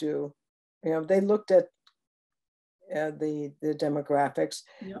did do, they looked at the demographics.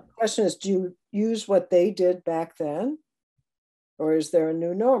 Yep. The question is, do you use what they did back then? Or is there a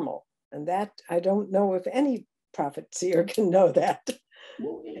new normal? And that, I don't know if any profit seer can know that.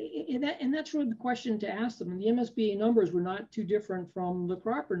 Well, and that's really the question to ask them. And the MSBA numbers were not too different from the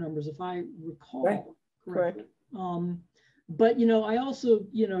Cropper numbers, if I recall correctly. But, you know, I also,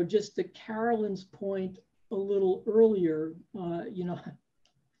 you know, just to Carolyn's point a little earlier, you know,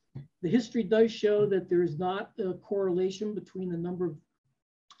 the history does show that there's not a correlation between the number of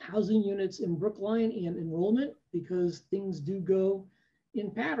housing units in Brookline and enrollment, because things do go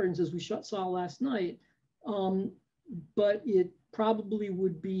in patterns, as we saw last night. But it probably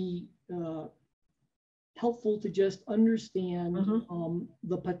would be helpful to just understand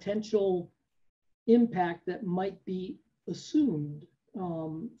the potential impact that might be assumed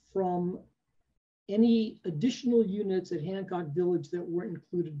from any additional units at Hancock Village that weren't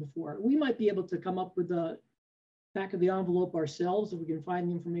included before. We might be able to come up with the back of the envelope ourselves if we can find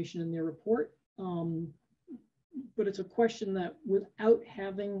the information in their report. But it's a question that without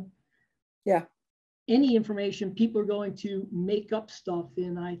having any information, people are going to make up stuff,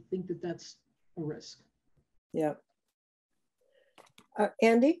 and I think that that's a risk. Yeah.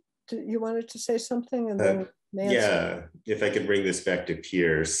 Andy, you wanted to say something, and then Nancy. Yeah, if I could bring this back to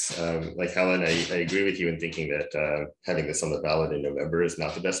peers, like Helen, I agree with you in thinking that having this on the ballot in November is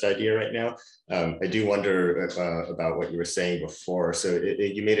not the best idea right now. I do wonder about what you were saying before. So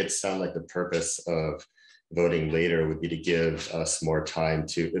you made it sound like the purpose of voting later would be to give us more time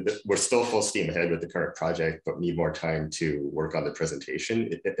to, we're still full steam ahead with the current project, but need more time to work on the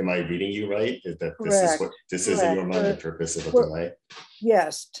presentation. Am I reading you right? Is that this is in your mind the purpose of a delay?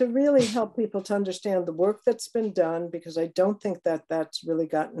 Yes, to really help people to understand the work that's been done, because I don't think that that's really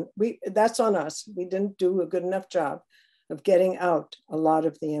gotten, that's on us. We didn't do a good enough job of getting out a lot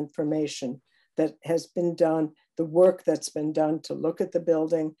of the information that has been done, the work that's been done to look at the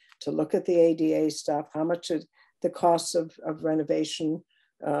building, to look at the ADA stuff, how much the costs of renovation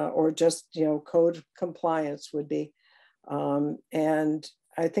or just, you know, code compliance would be. And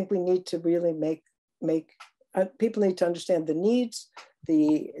I think we need to really make people need to understand the needs,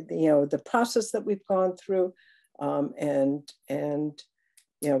 the you know, the process that we've gone through, and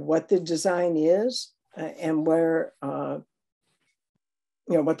you know, what the design is, and where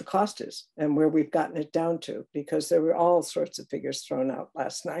you know, what the cost is and where we've gotten it down to, because there were all sorts of figures thrown out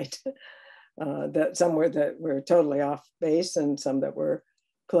last night. That some were that were totally off base and some that were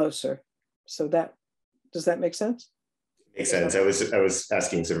closer. So that, does that make sense? Makes sense. I was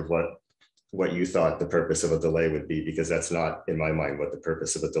asking sort of what you thought the purpose of a delay would be, because that's not in my mind what the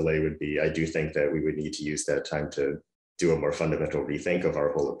purpose of a delay would be. I do think that we would need to use that time to do a more fundamental rethink of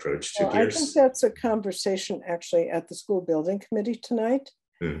our whole approach to peers. I think that's a conversation actually at the school building committee tonight.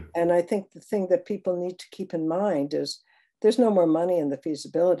 And I think the thing that people need to keep in mind is there's no more money in the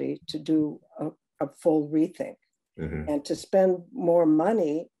feasibility to do a full rethink, and to spend more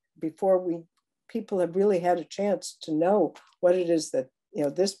money before people have really had a chance to know what it is that, you know,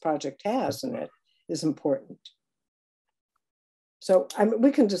 this project has in it is important. So I mean,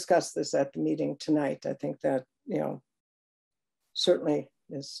 we can discuss this at the meeting tonight. I think that, you know, certainly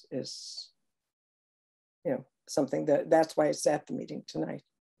is you know, something that's why it's at the meeting tonight.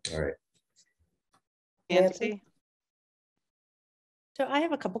 All right. Nancy? So I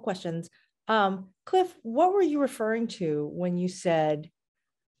have a couple questions. Cliff, what were you referring to when you said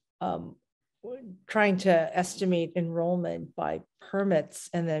trying to estimate enrollment by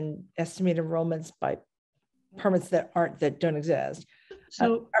permits and then estimate enrollments by permits that don't exist?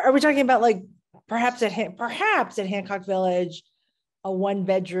 So are we talking about, like, perhaps at Hancock Village, a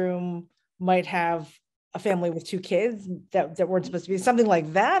 1-bedroom might have a family with 2 kids that weren't supposed to be, something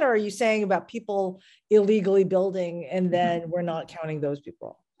like that? Or are you saying about people illegally building and then we're not counting those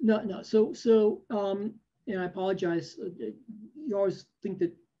people? No. So and I apologize. You always think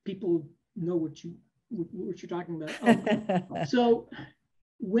that people know what you're talking about. So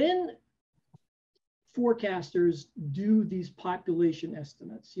when forecasters do these population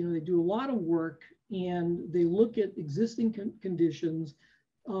estimates, you know, they do a lot of work and they look at existing conditions.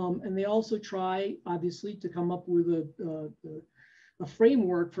 And they also try, obviously, to come up with a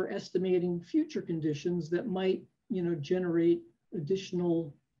framework for estimating future conditions that might, you know, generate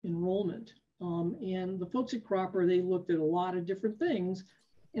additional enrollment. And the folks at Cropper, they looked at a lot of different things.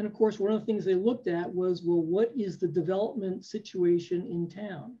 And of course, one of the things they looked at was, well, what is the development situation in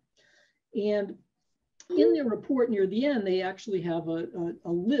town? And in their report near the end, they actually have a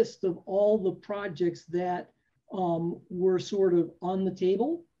list of all the projects that were sort of on the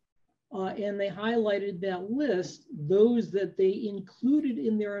table. And they highlighted that list, those that they included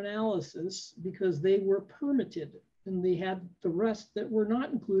in their analysis because they were permitted. and they had the rest that were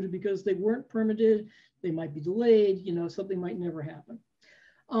not included because they weren't permitted, they might be delayed, you know, something might never happen.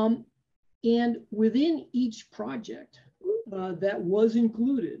 And within each project that was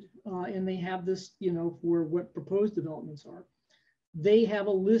included, and they have this, you know, for what proposed developments are, they have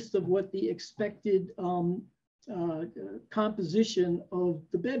a list of what the expected composition of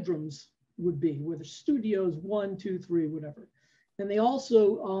the bedrooms would be, whether studios, 1, 2, 3, whatever. And they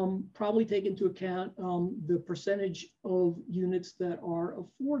also probably take into account the percentage of units that are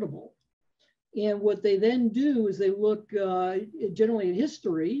affordable. And what they then do is they look generally at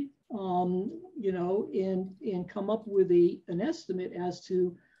history, you know, and come up with an estimate as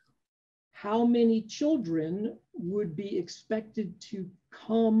to how many children would be expected to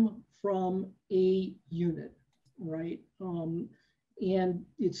come from a unit, right? And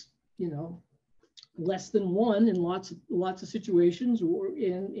it's, you know, less than 1 in lots of situations, or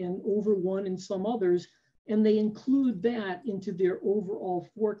and over 1 in some others, and they include that into their overall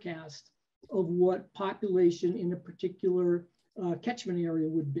forecast of what population in a particular catchment area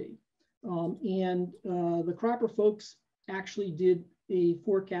would be. And the Cropper folks actually did a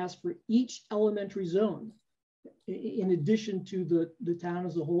forecast for each elementary zone, in addition to the town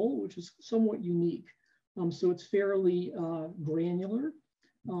as a whole, which is somewhat unique. So it's fairly granular.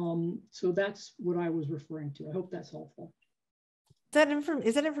 So that's what I was referring to. I hope that's helpful.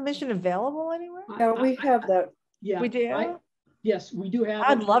 Is that information available anywhere? Yeah, we have that. Yeah, we do. Yes, we do have.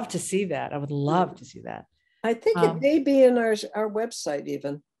 I'd love to see that. I would love to see that. I think it may be in our website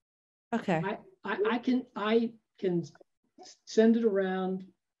even. Okay. I can send it around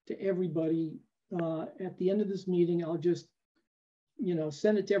to everybody. At the end of this meeting, I'll just, you know,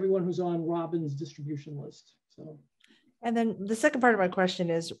 send it to everyone who's on Robin's distribution list. So. And then the second part of my question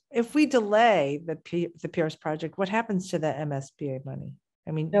is, if we delay the Pierce project, what happens to the MSBA money?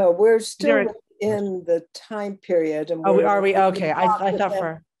 I mean, no, we're still in the time period. And are we? Okay. I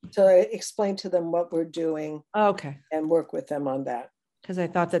thought to explain to them what we're doing. Okay. And work with them on that. Because I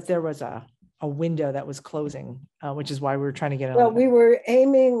thought that there was a window that was closing, which is why we were trying to get it. Well, we were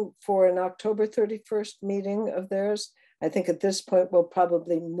aiming for an October 31st meeting of theirs. I think at this point, we'll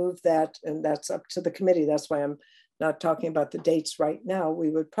probably move that, and that's up to the committee. That's why I'm not talking about the dates right now. We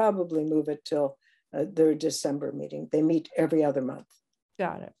would probably move it till their December meeting. They meet every other month.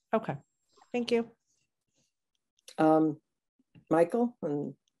 Got it. Okay. Thank you. Michael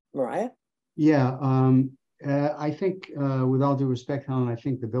and Mariah? Yeah, I think with all due respect, Helen, I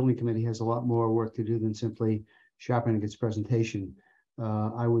think the building committee has a lot more work to do than simply sharpening its presentation.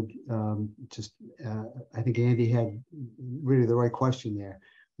 I would I think Andy had really the right question there,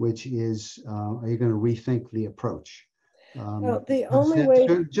 which is, are you going to rethink the approach? Well, the only way...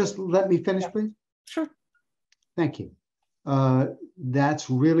 Just let me finish, please. Sure. Thank you. That's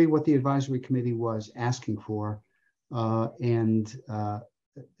really what the advisory committee was asking for. And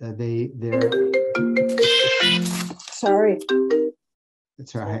they're... Sorry.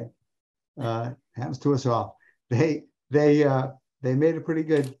 It's all right. Happens to us all. They made a pretty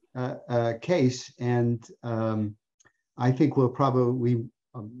good case, and I think we'll probably,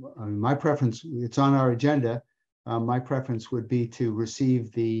 I mean, my preference, it's on our agenda. My preference would be to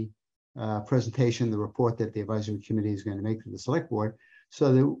receive the presentation, the report that the advisory committee is going to make to the select board,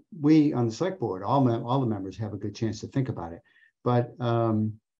 so that we on the select board, all the members have a good chance to think about it. But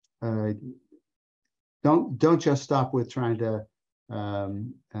don't just stop with trying to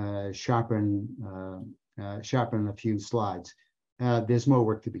sharpen a few slides. There's more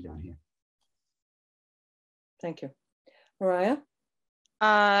work to be done here. Thank you. Mariah?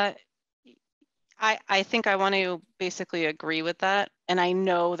 I think I want to basically agree with that. And I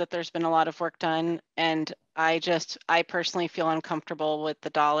know that there's been a lot of work done, and I personally feel uncomfortable with the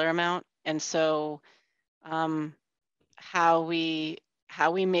dollar amount. And so how we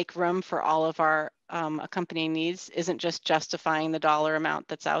make room for all of our accompanying needs isn't just justifying the dollar amount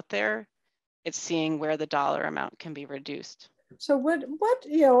that's out there. It's seeing where the dollar amount can be reduced. So what,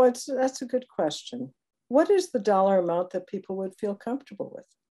 you know, that's a good question. What is the dollar amount that people would feel comfortable with?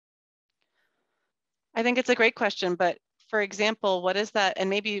 I think it's a great question, but for example, what is that? And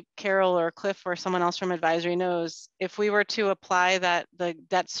maybe Carol or Cliff or someone else from advisory knows, if we were to apply the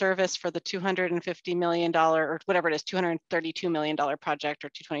debt service for the $250 million or whatever it is, $232 million project, or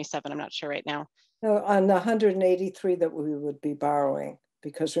 227, I'm not sure right now. No, on the 183 that we would be borrowing,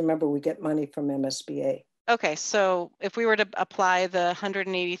 because remember, we get money from MSBA. Okay, so if we were to apply the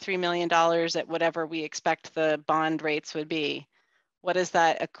 $183 million at whatever we expect the bond rates would be, what does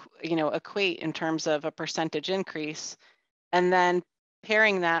that equate in terms of a percentage increase? And then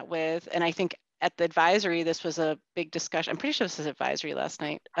pairing that with, and I think at the advisory, this was a big discussion. I'm pretty sure this was advisory last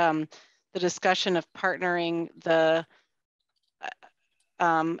night. the discussion of partnering the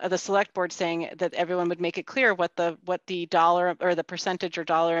select board, saying that everyone would make it clear what the dollar or the percentage or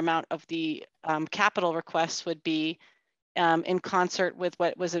dollar amount of the capital requests would be, in concert with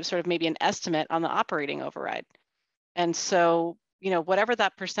what was sort of maybe an estimate on the operating override. And so, you know, whatever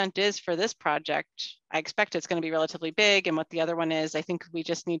that percent is for this project, I expect it's going to be relatively big. And what the other one is, I think we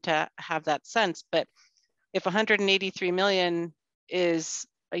just need to have that sense. But if 183 million is,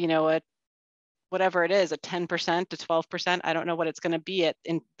 you know, whatever it is, a 10% to 12%, I don't know what it's going to be at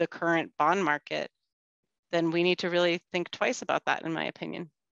in the current bond market, then we need to really think twice about that, in my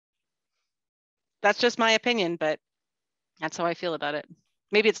opinion. That's just my opinion, but that's how I feel about it.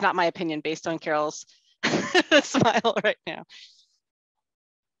 Maybe it's not my opinion based on Carol's smile right now.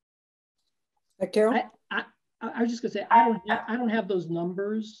 Carol? I was just gonna say, I don't have those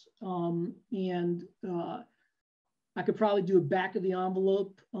numbers, and I could probably do a back of the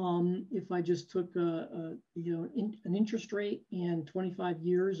envelope if I just took you know, an interest rate and 25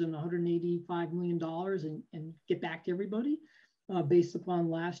 years and $185 million and get back to everybody based upon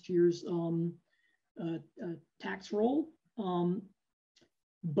last year's tax roll.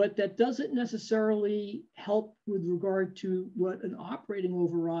 But that doesn't necessarily help with regard to what an operating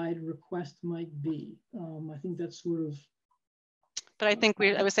override request might be. I think that's sort of. But I think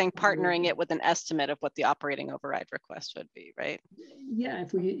I was saying partnering it with an estimate of what the operating override request would be, right? Yeah,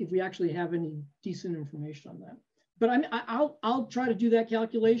 if we actually have any decent information on that. But I'll try to do that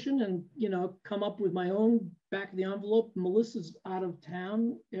calculation and, you know, come up with my own back of the envelope. Melissa's out of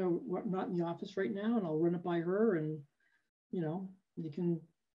town, you know, not in the office right now, and I'll run it by her, and, you know, we'll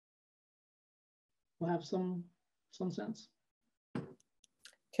have some sense.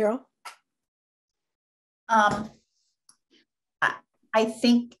 Carol? I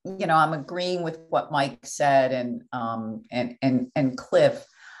think, you know, I'm agreeing with what Mike said and Cliff.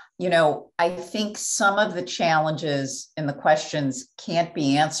 You know, I think some of the challenges and the questions can't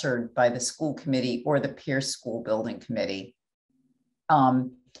be answered by the school committee or the Pierce School Building Committee,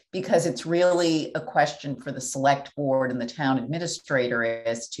 because it's really a question for the select board and the town administrator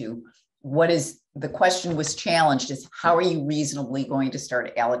as to what is, the question was challenged is, how are you reasonably going to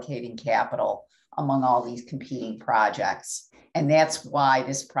start allocating capital among all these competing projects? And that's why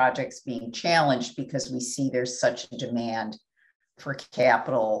this project's being challenged, because we see there's such a demand for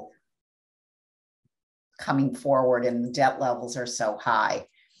capital coming forward and the debt levels are so high.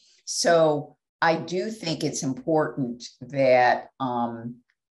 So I do think it's important that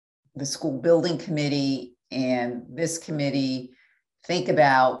the school building committee and this committee think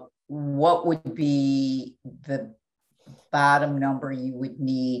about what would be the bottom number you would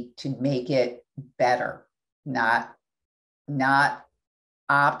need to make it better, not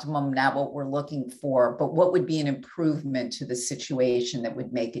optimum, not what we're looking for, but what would be an improvement to the situation that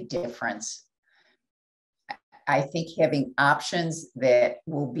would make a difference. I think having options that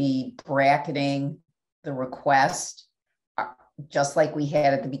will be bracketing the request, just like we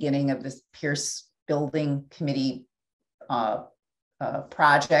had at the beginning of this Pierce Building Committee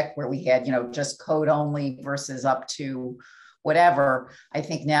project, where we had, you know, just code only versus up to whatever. I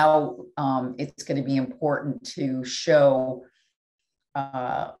think now it's going to be important to show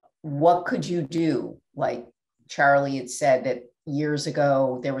what could you do? Like Charlie had said that years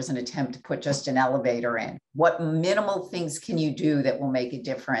ago, there was an attempt to put just an elevator in. What minimal things can you do that will make a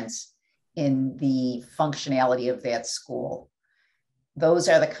difference in the functionality of that school? Those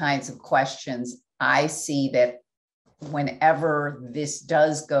are the kinds of questions I see that whenever this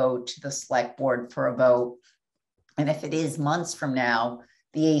does go to the select board for a vote, and if it is months from now,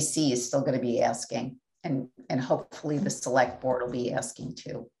 the AC is still going to be asking, and hopefully the select board will be asking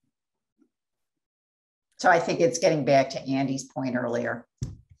too. So I think it's getting back to Andy's point earlier.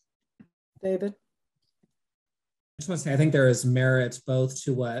 David? I just want to say, I think there is merit both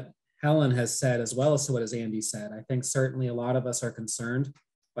to what Helen has said as well as to what as Andy said. I think certainly a lot of us are concerned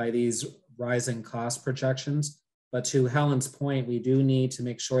by these rising cost projections, but to Helen's point, we do need to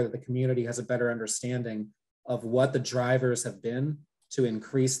make sure that the community has a better understanding of what the drivers have been to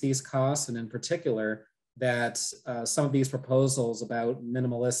increase these costs, and in particular, that some of these proposals about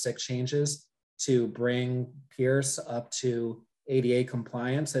minimalistic changes to bring Pierce up to ADA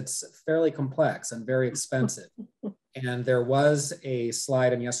compliance, it's fairly complex and very expensive. And there was a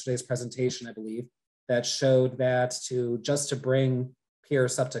slide in yesterday's presentation, I believe, that showed that just to bring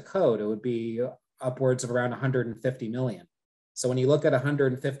Pierce up to code, it would be upwards of around 150 million. So when you look at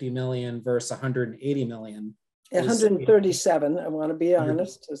 150 million versus 180 million. 137, I want to be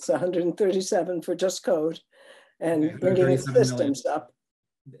honest. It's 137 for just code and bringing its systems up.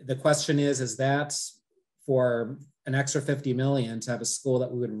 The question is that for an extra 50 million to have a school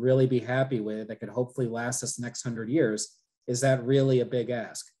that we would really be happy with that could hopefully last us the next 100 years, is that really a big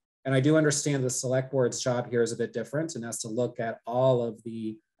ask? And I do understand the select board's job here is a bit different and has to look at all of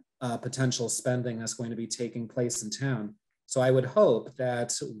the potential spending that's going to be taking place in town. So I would hope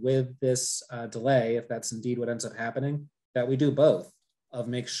that with this delay, if that's indeed what ends up happening, that we do both, of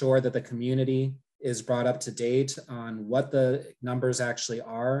make sure that the community is brought up to date on what the numbers actually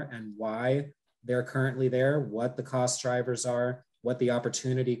are and why they're currently there, what the cost drivers are, what the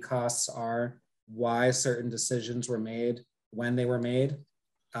opportunity costs are, why certain decisions were made, when they were made,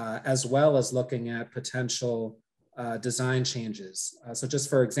 as well as looking at potential design changes. So just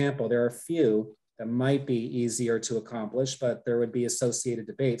for example, there are a few that might be easier to accomplish, but there would be associated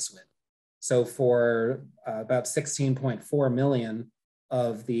debates with. So for about 16.4 million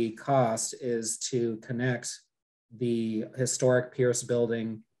of the cost is to connect the historic Pierce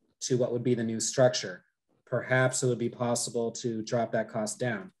building to what would be the new structure. Perhaps it would be possible to drop that cost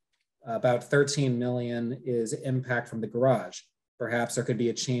down. About 13 million is impact from the garage. Perhaps there could be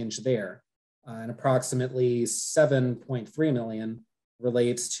a change there. And approximately 7.3 million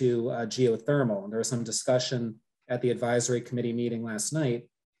relates to geothermal. And there was some discussion at the advisory committee meeting last night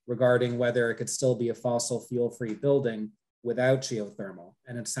regarding whether it could still be a fossil fuel-free building without geothermal.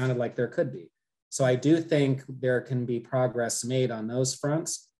 And it sounded like there could be. So I do think there can be progress made on those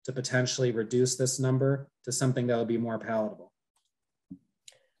fronts to potentially reduce this number to something that would be more palatable.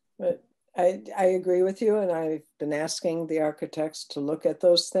 But I agree with you, and I've been asking the architects to look at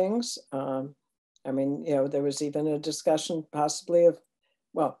those things. I mean, you know, there was even a discussion possibly of,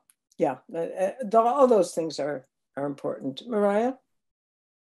 well, yeah, all those things are important. Mariah?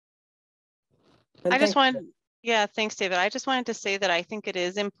 I just wanted, yeah, thanks, David. I just wanted to say that I think it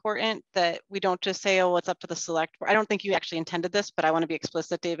is important that we don't just say, oh, well, it's up to the select board. I don't think you actually intended this, but I want to be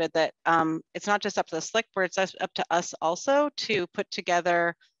explicit, David, that it's not just up to the select board, it's up to us also to put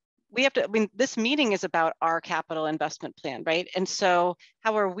together, we have to, I mean, this meeting is about our capital investment plan, right? And so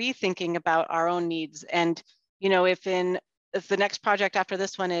how are we thinking about our own needs? And, you know, if the next project after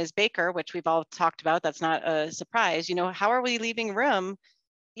this one is Baker, which we've all talked about, that's not a surprise, you know, how are we leaving room?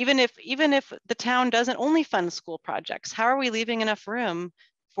 Even if the town doesn't only fund school projects, how are we leaving enough room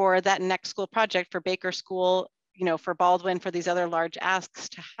for that next school project, for Baker School, you know, for Baldwin, for these other large asks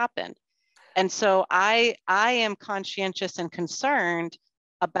to happen? And so I am conscientious and concerned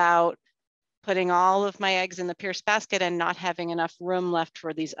about putting all of my eggs in the Pierce basket and not having enough room left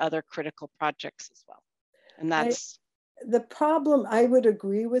for these other critical projects as well. And that's the problem. I would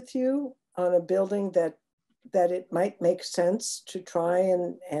agree with you on a building that it might make sense to try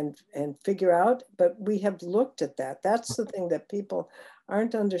and figure out, but we have looked at that. That's the thing that people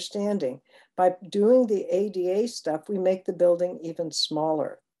aren't understanding. By doing the ADA stuff, we make the building even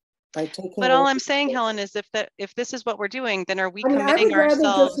smaller. By taking but all I'm saying, Helen, is if this is what we're doing, then are we committing I would rather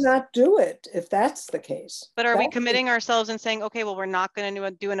ourselves? Just not do it if that's the case. But are we committing ourselves and saying, okay, well, we're not going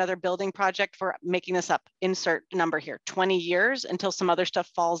to do another building project for, making this up, insert number here, 20 years until some other stuff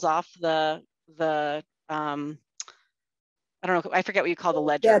falls off the I don't know, I forget what you call the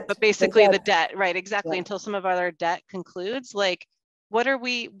ledger, but basically the debt, right? Exactly. Yeah. Until some of our debt concludes. Like, what are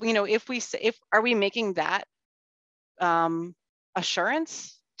we, you know, if are we making that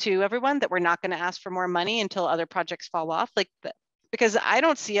assurance to everyone that we're not going to ask for more money until other projects fall off? Like, because I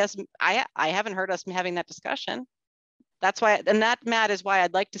don't see us, I haven't heard us having that discussion. That's why, and that, Matt, is why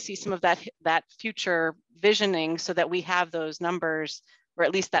I'd like to see some of that future visioning so that we have those numbers, or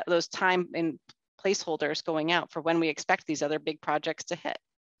at least those time and placeholders going out for when we expect these other big projects to hit.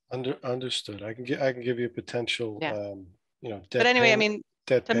 Understood. I can give you a potential, you know, but anyway, I mean,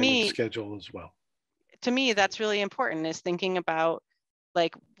 debt payment schedule as well. To me, that's really important, is thinking about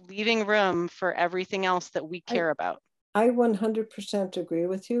like leaving room for everything else that we care about. I 100% agree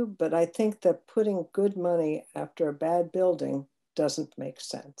with you, but I think that putting good money after a bad building doesn't make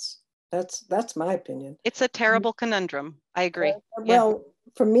sense. That's my opinion. It's a terrible conundrum. I agree. Well,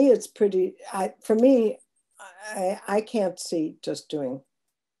 for me, it's pretty. I can't see just doing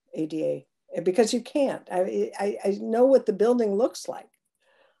ADA because you can't. I know what the building looks like.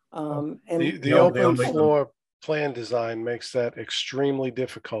 And the open floor plan design makes that extremely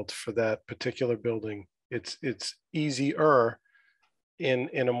difficult for that particular building. It's easier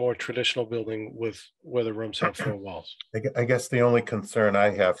in a more traditional building where the rooms have four walls. I guess the only concern I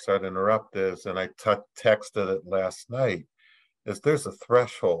have, sorry to interrupt, is, and I texted it last night, is there's a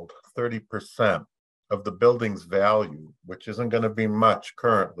threshold, 30% of the building's value, which isn't going to be much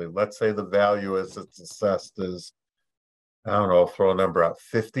currently. Let's say the value as it's assessed is, I don't know, I'll throw a number out,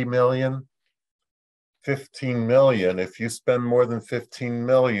 50 million. 15 million. If you spend more than 15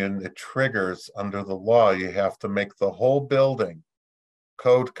 million, it triggers under the law. You have to make the whole building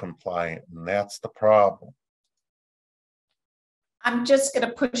code compliant, and that's the problem. I'm just going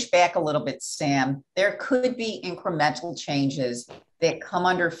to push back a little bit, Sam. There could be incremental changes that come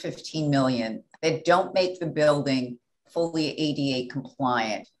under 15 million that don't make the building fully ADA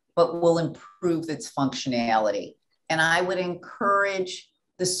compliant, but will improve its functionality. And I would encourage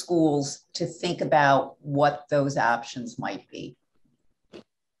the schools to think about what those options might be.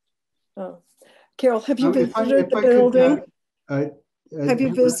 Oh. Carol, have you visited the building? Have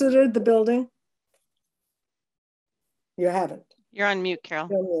you visited the building? You haven't. You're on mute, Carol.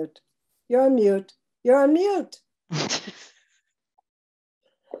 You're on mute. You're on mute. You're on mute.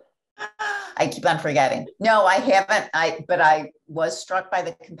 I keep on forgetting. No, I haven't. But I was struck by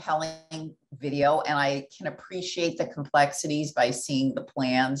the compelling video, and I can appreciate the complexities by seeing the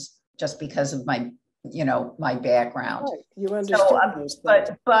plans just because of my, my background. Right. You understand.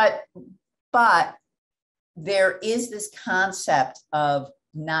 So, but there is this concept of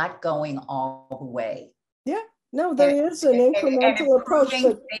not going all the way. Yeah. No, there is an incremental approach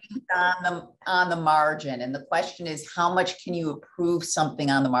on the margin. And the question is, how much can you approve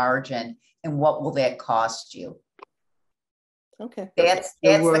something on the margin, and what will that cost you? Okay. That's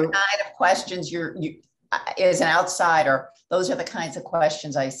the kind of questions you as an outsider, those are the kinds of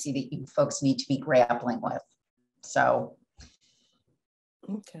questions I see that you folks need to be grappling with. So.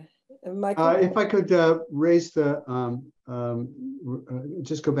 Okay. If I could raise the,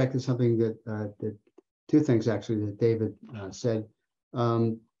 just go back to something that two things actually that David said.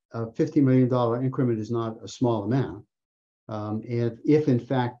 A $50 million increment is not a small amount. If in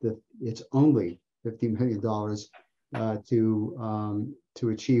fact it's only $50 million to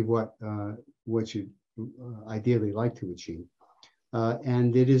achieve what you ideally like to achieve.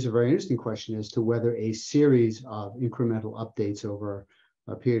 And it is a very interesting question as to whether a series of incremental updates over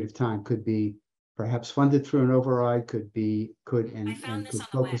a period of time could be perhaps funded through an override, could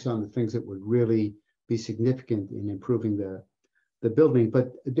focus on the things that would really be significant in improving the building.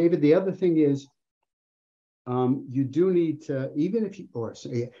 But David, the other thing is, you do need to, you do need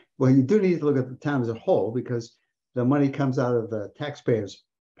to look at the town as a whole, because the money comes out of the taxpayers'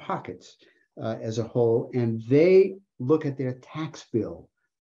 pockets as a whole, and they look at their tax bill,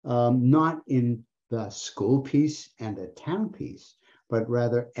 not in the school piece and the town piece, but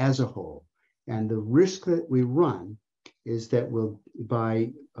rather as a whole. And the risk that we run is that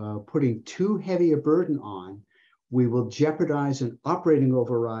by putting too heavy a burden on, we will jeopardize an operating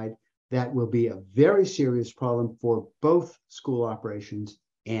override that will be a very serious problem for both school operations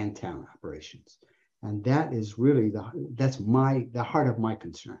and town operations. And that is really the heart of my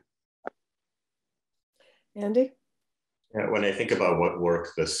concern. Andy? Yeah, when I think about what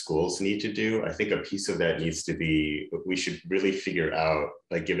work the schools need to do, I think a piece of that needs to be, we should really figure out,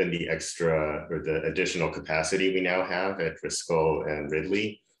 like, given the extra or the additional capacity we now have at Driscoll and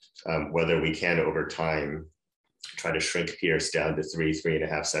Ridley, whether we can over time try to shrink Pierce down to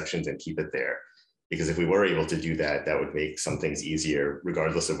 3.5 sections and keep it there. Because if we were able to do that, that would make some things easier,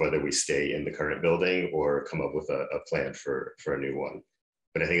 regardless of whether we stay in the current building or come up with a plan for a new one.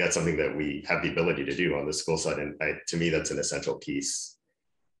 But I think that's something that we have the ability to do on the school side. And to me, that's an essential piece.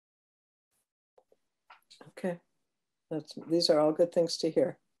 Okay. These are all good things to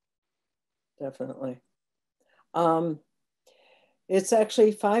hear. Definitely. It's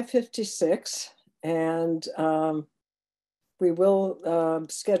actually 5:56, and we will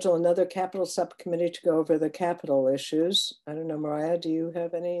schedule another capital subcommittee to go over the capital issues. I don't know, Mariah, do you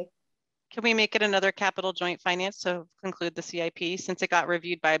have any? Can we make it another capital joint finance to conclude the CIP, since it got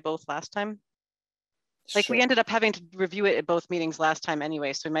reviewed by both last time? Like, we ended up having to review it at both meetings last time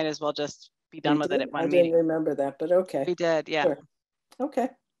anyway, so we might as well just be done with it at one meeting. I didn't remember that, but okay. We did, yeah. Sure. Okay.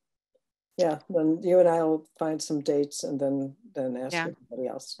 Yeah, then you and I will find some dates and then ask everybody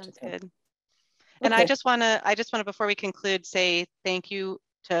else to come. Good. And I just want to, before we conclude, say thank you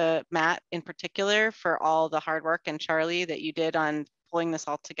to Matt in particular for all the hard work, and Charlie, that you did on pulling this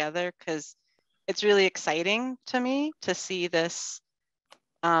all together, because it's really exciting to me to see this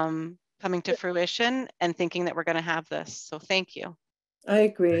coming to fruition and thinking that we're going to have this. So thank you. I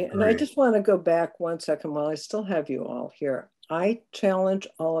agree. And I just want to go back 1 second while I still have you all here. I challenge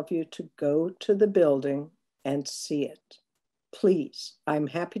all of you to go to the building and see it. Please, I'm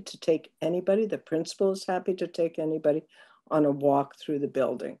happy to take anybody. The principal is happy to take anybody on a walk through the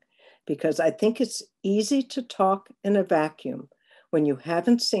building, because I think it's easy to talk in a vacuum when you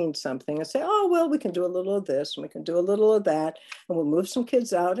haven't seen something and say, oh, well, we can do a little of this and we can do a little of that, and we'll move some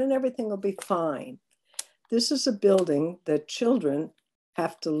kids out and everything will be fine. This is a building that children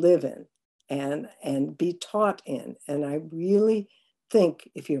have to live in, and be taught in. And I really think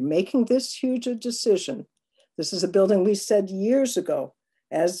if you're making this huge a decision, this is a building we said years ago,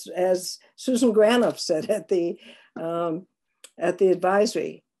 as Susan Granoff said at the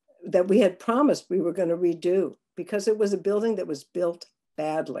advisory, that we had promised we were going to redo, because it was a building that was built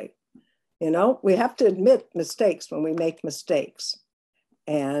badly. You know, we have to admit mistakes when we make mistakes.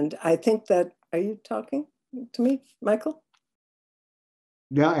 And I think that, are you talking to me, Michael?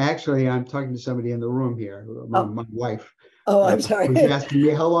 No, actually, I'm talking to somebody in the room here, my wife. Oh, I'm sorry. Who's asking me,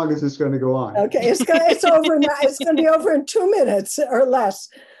 how long is this going to go on? Okay, it's over now. It's going to be over in 2 minutes or less.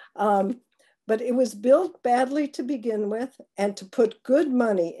 But it was built badly to begin with, and to put good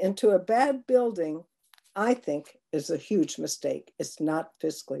money into a bad building, I think, is a huge mistake. It's not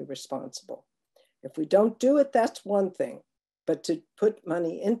fiscally responsible. If we don't do it, that's one thing, but to put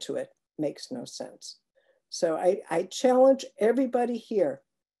money into it makes no sense. So I challenge everybody here,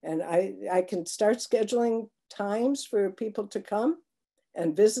 and I can start scheduling times for people to come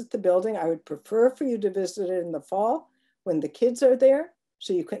and visit the building. I would prefer for you to visit it in the fall when the kids are there,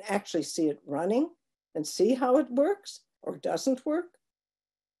 so you can actually see it running and see how it works or doesn't work.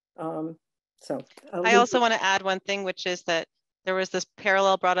 I also want to add one thing, which is that there was this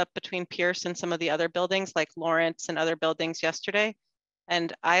parallel brought up between Pierce and some of the other buildings like Lawrence and other buildings yesterday.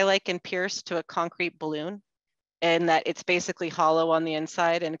 And I liken Pierce to a concrete balloon, and that it's basically hollow on the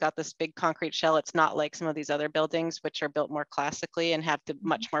inside and got this big concrete shell. It's not like some of these other buildings, which are built more classically and have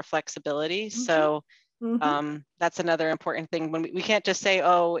much more flexibility. So that's another important thing. When we can't just say,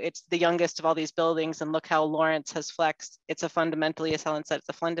 oh, it's the youngest of all these buildings and look how Lawrence has flexed. It's a fundamentally, as Helen said, it's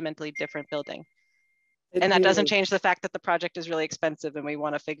a fundamentally different building. And that doesn't change the fact that the project is really expensive and we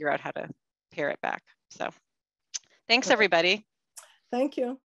want to figure out how to pare it back. So thanks, everybody. Thank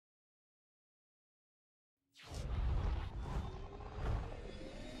you.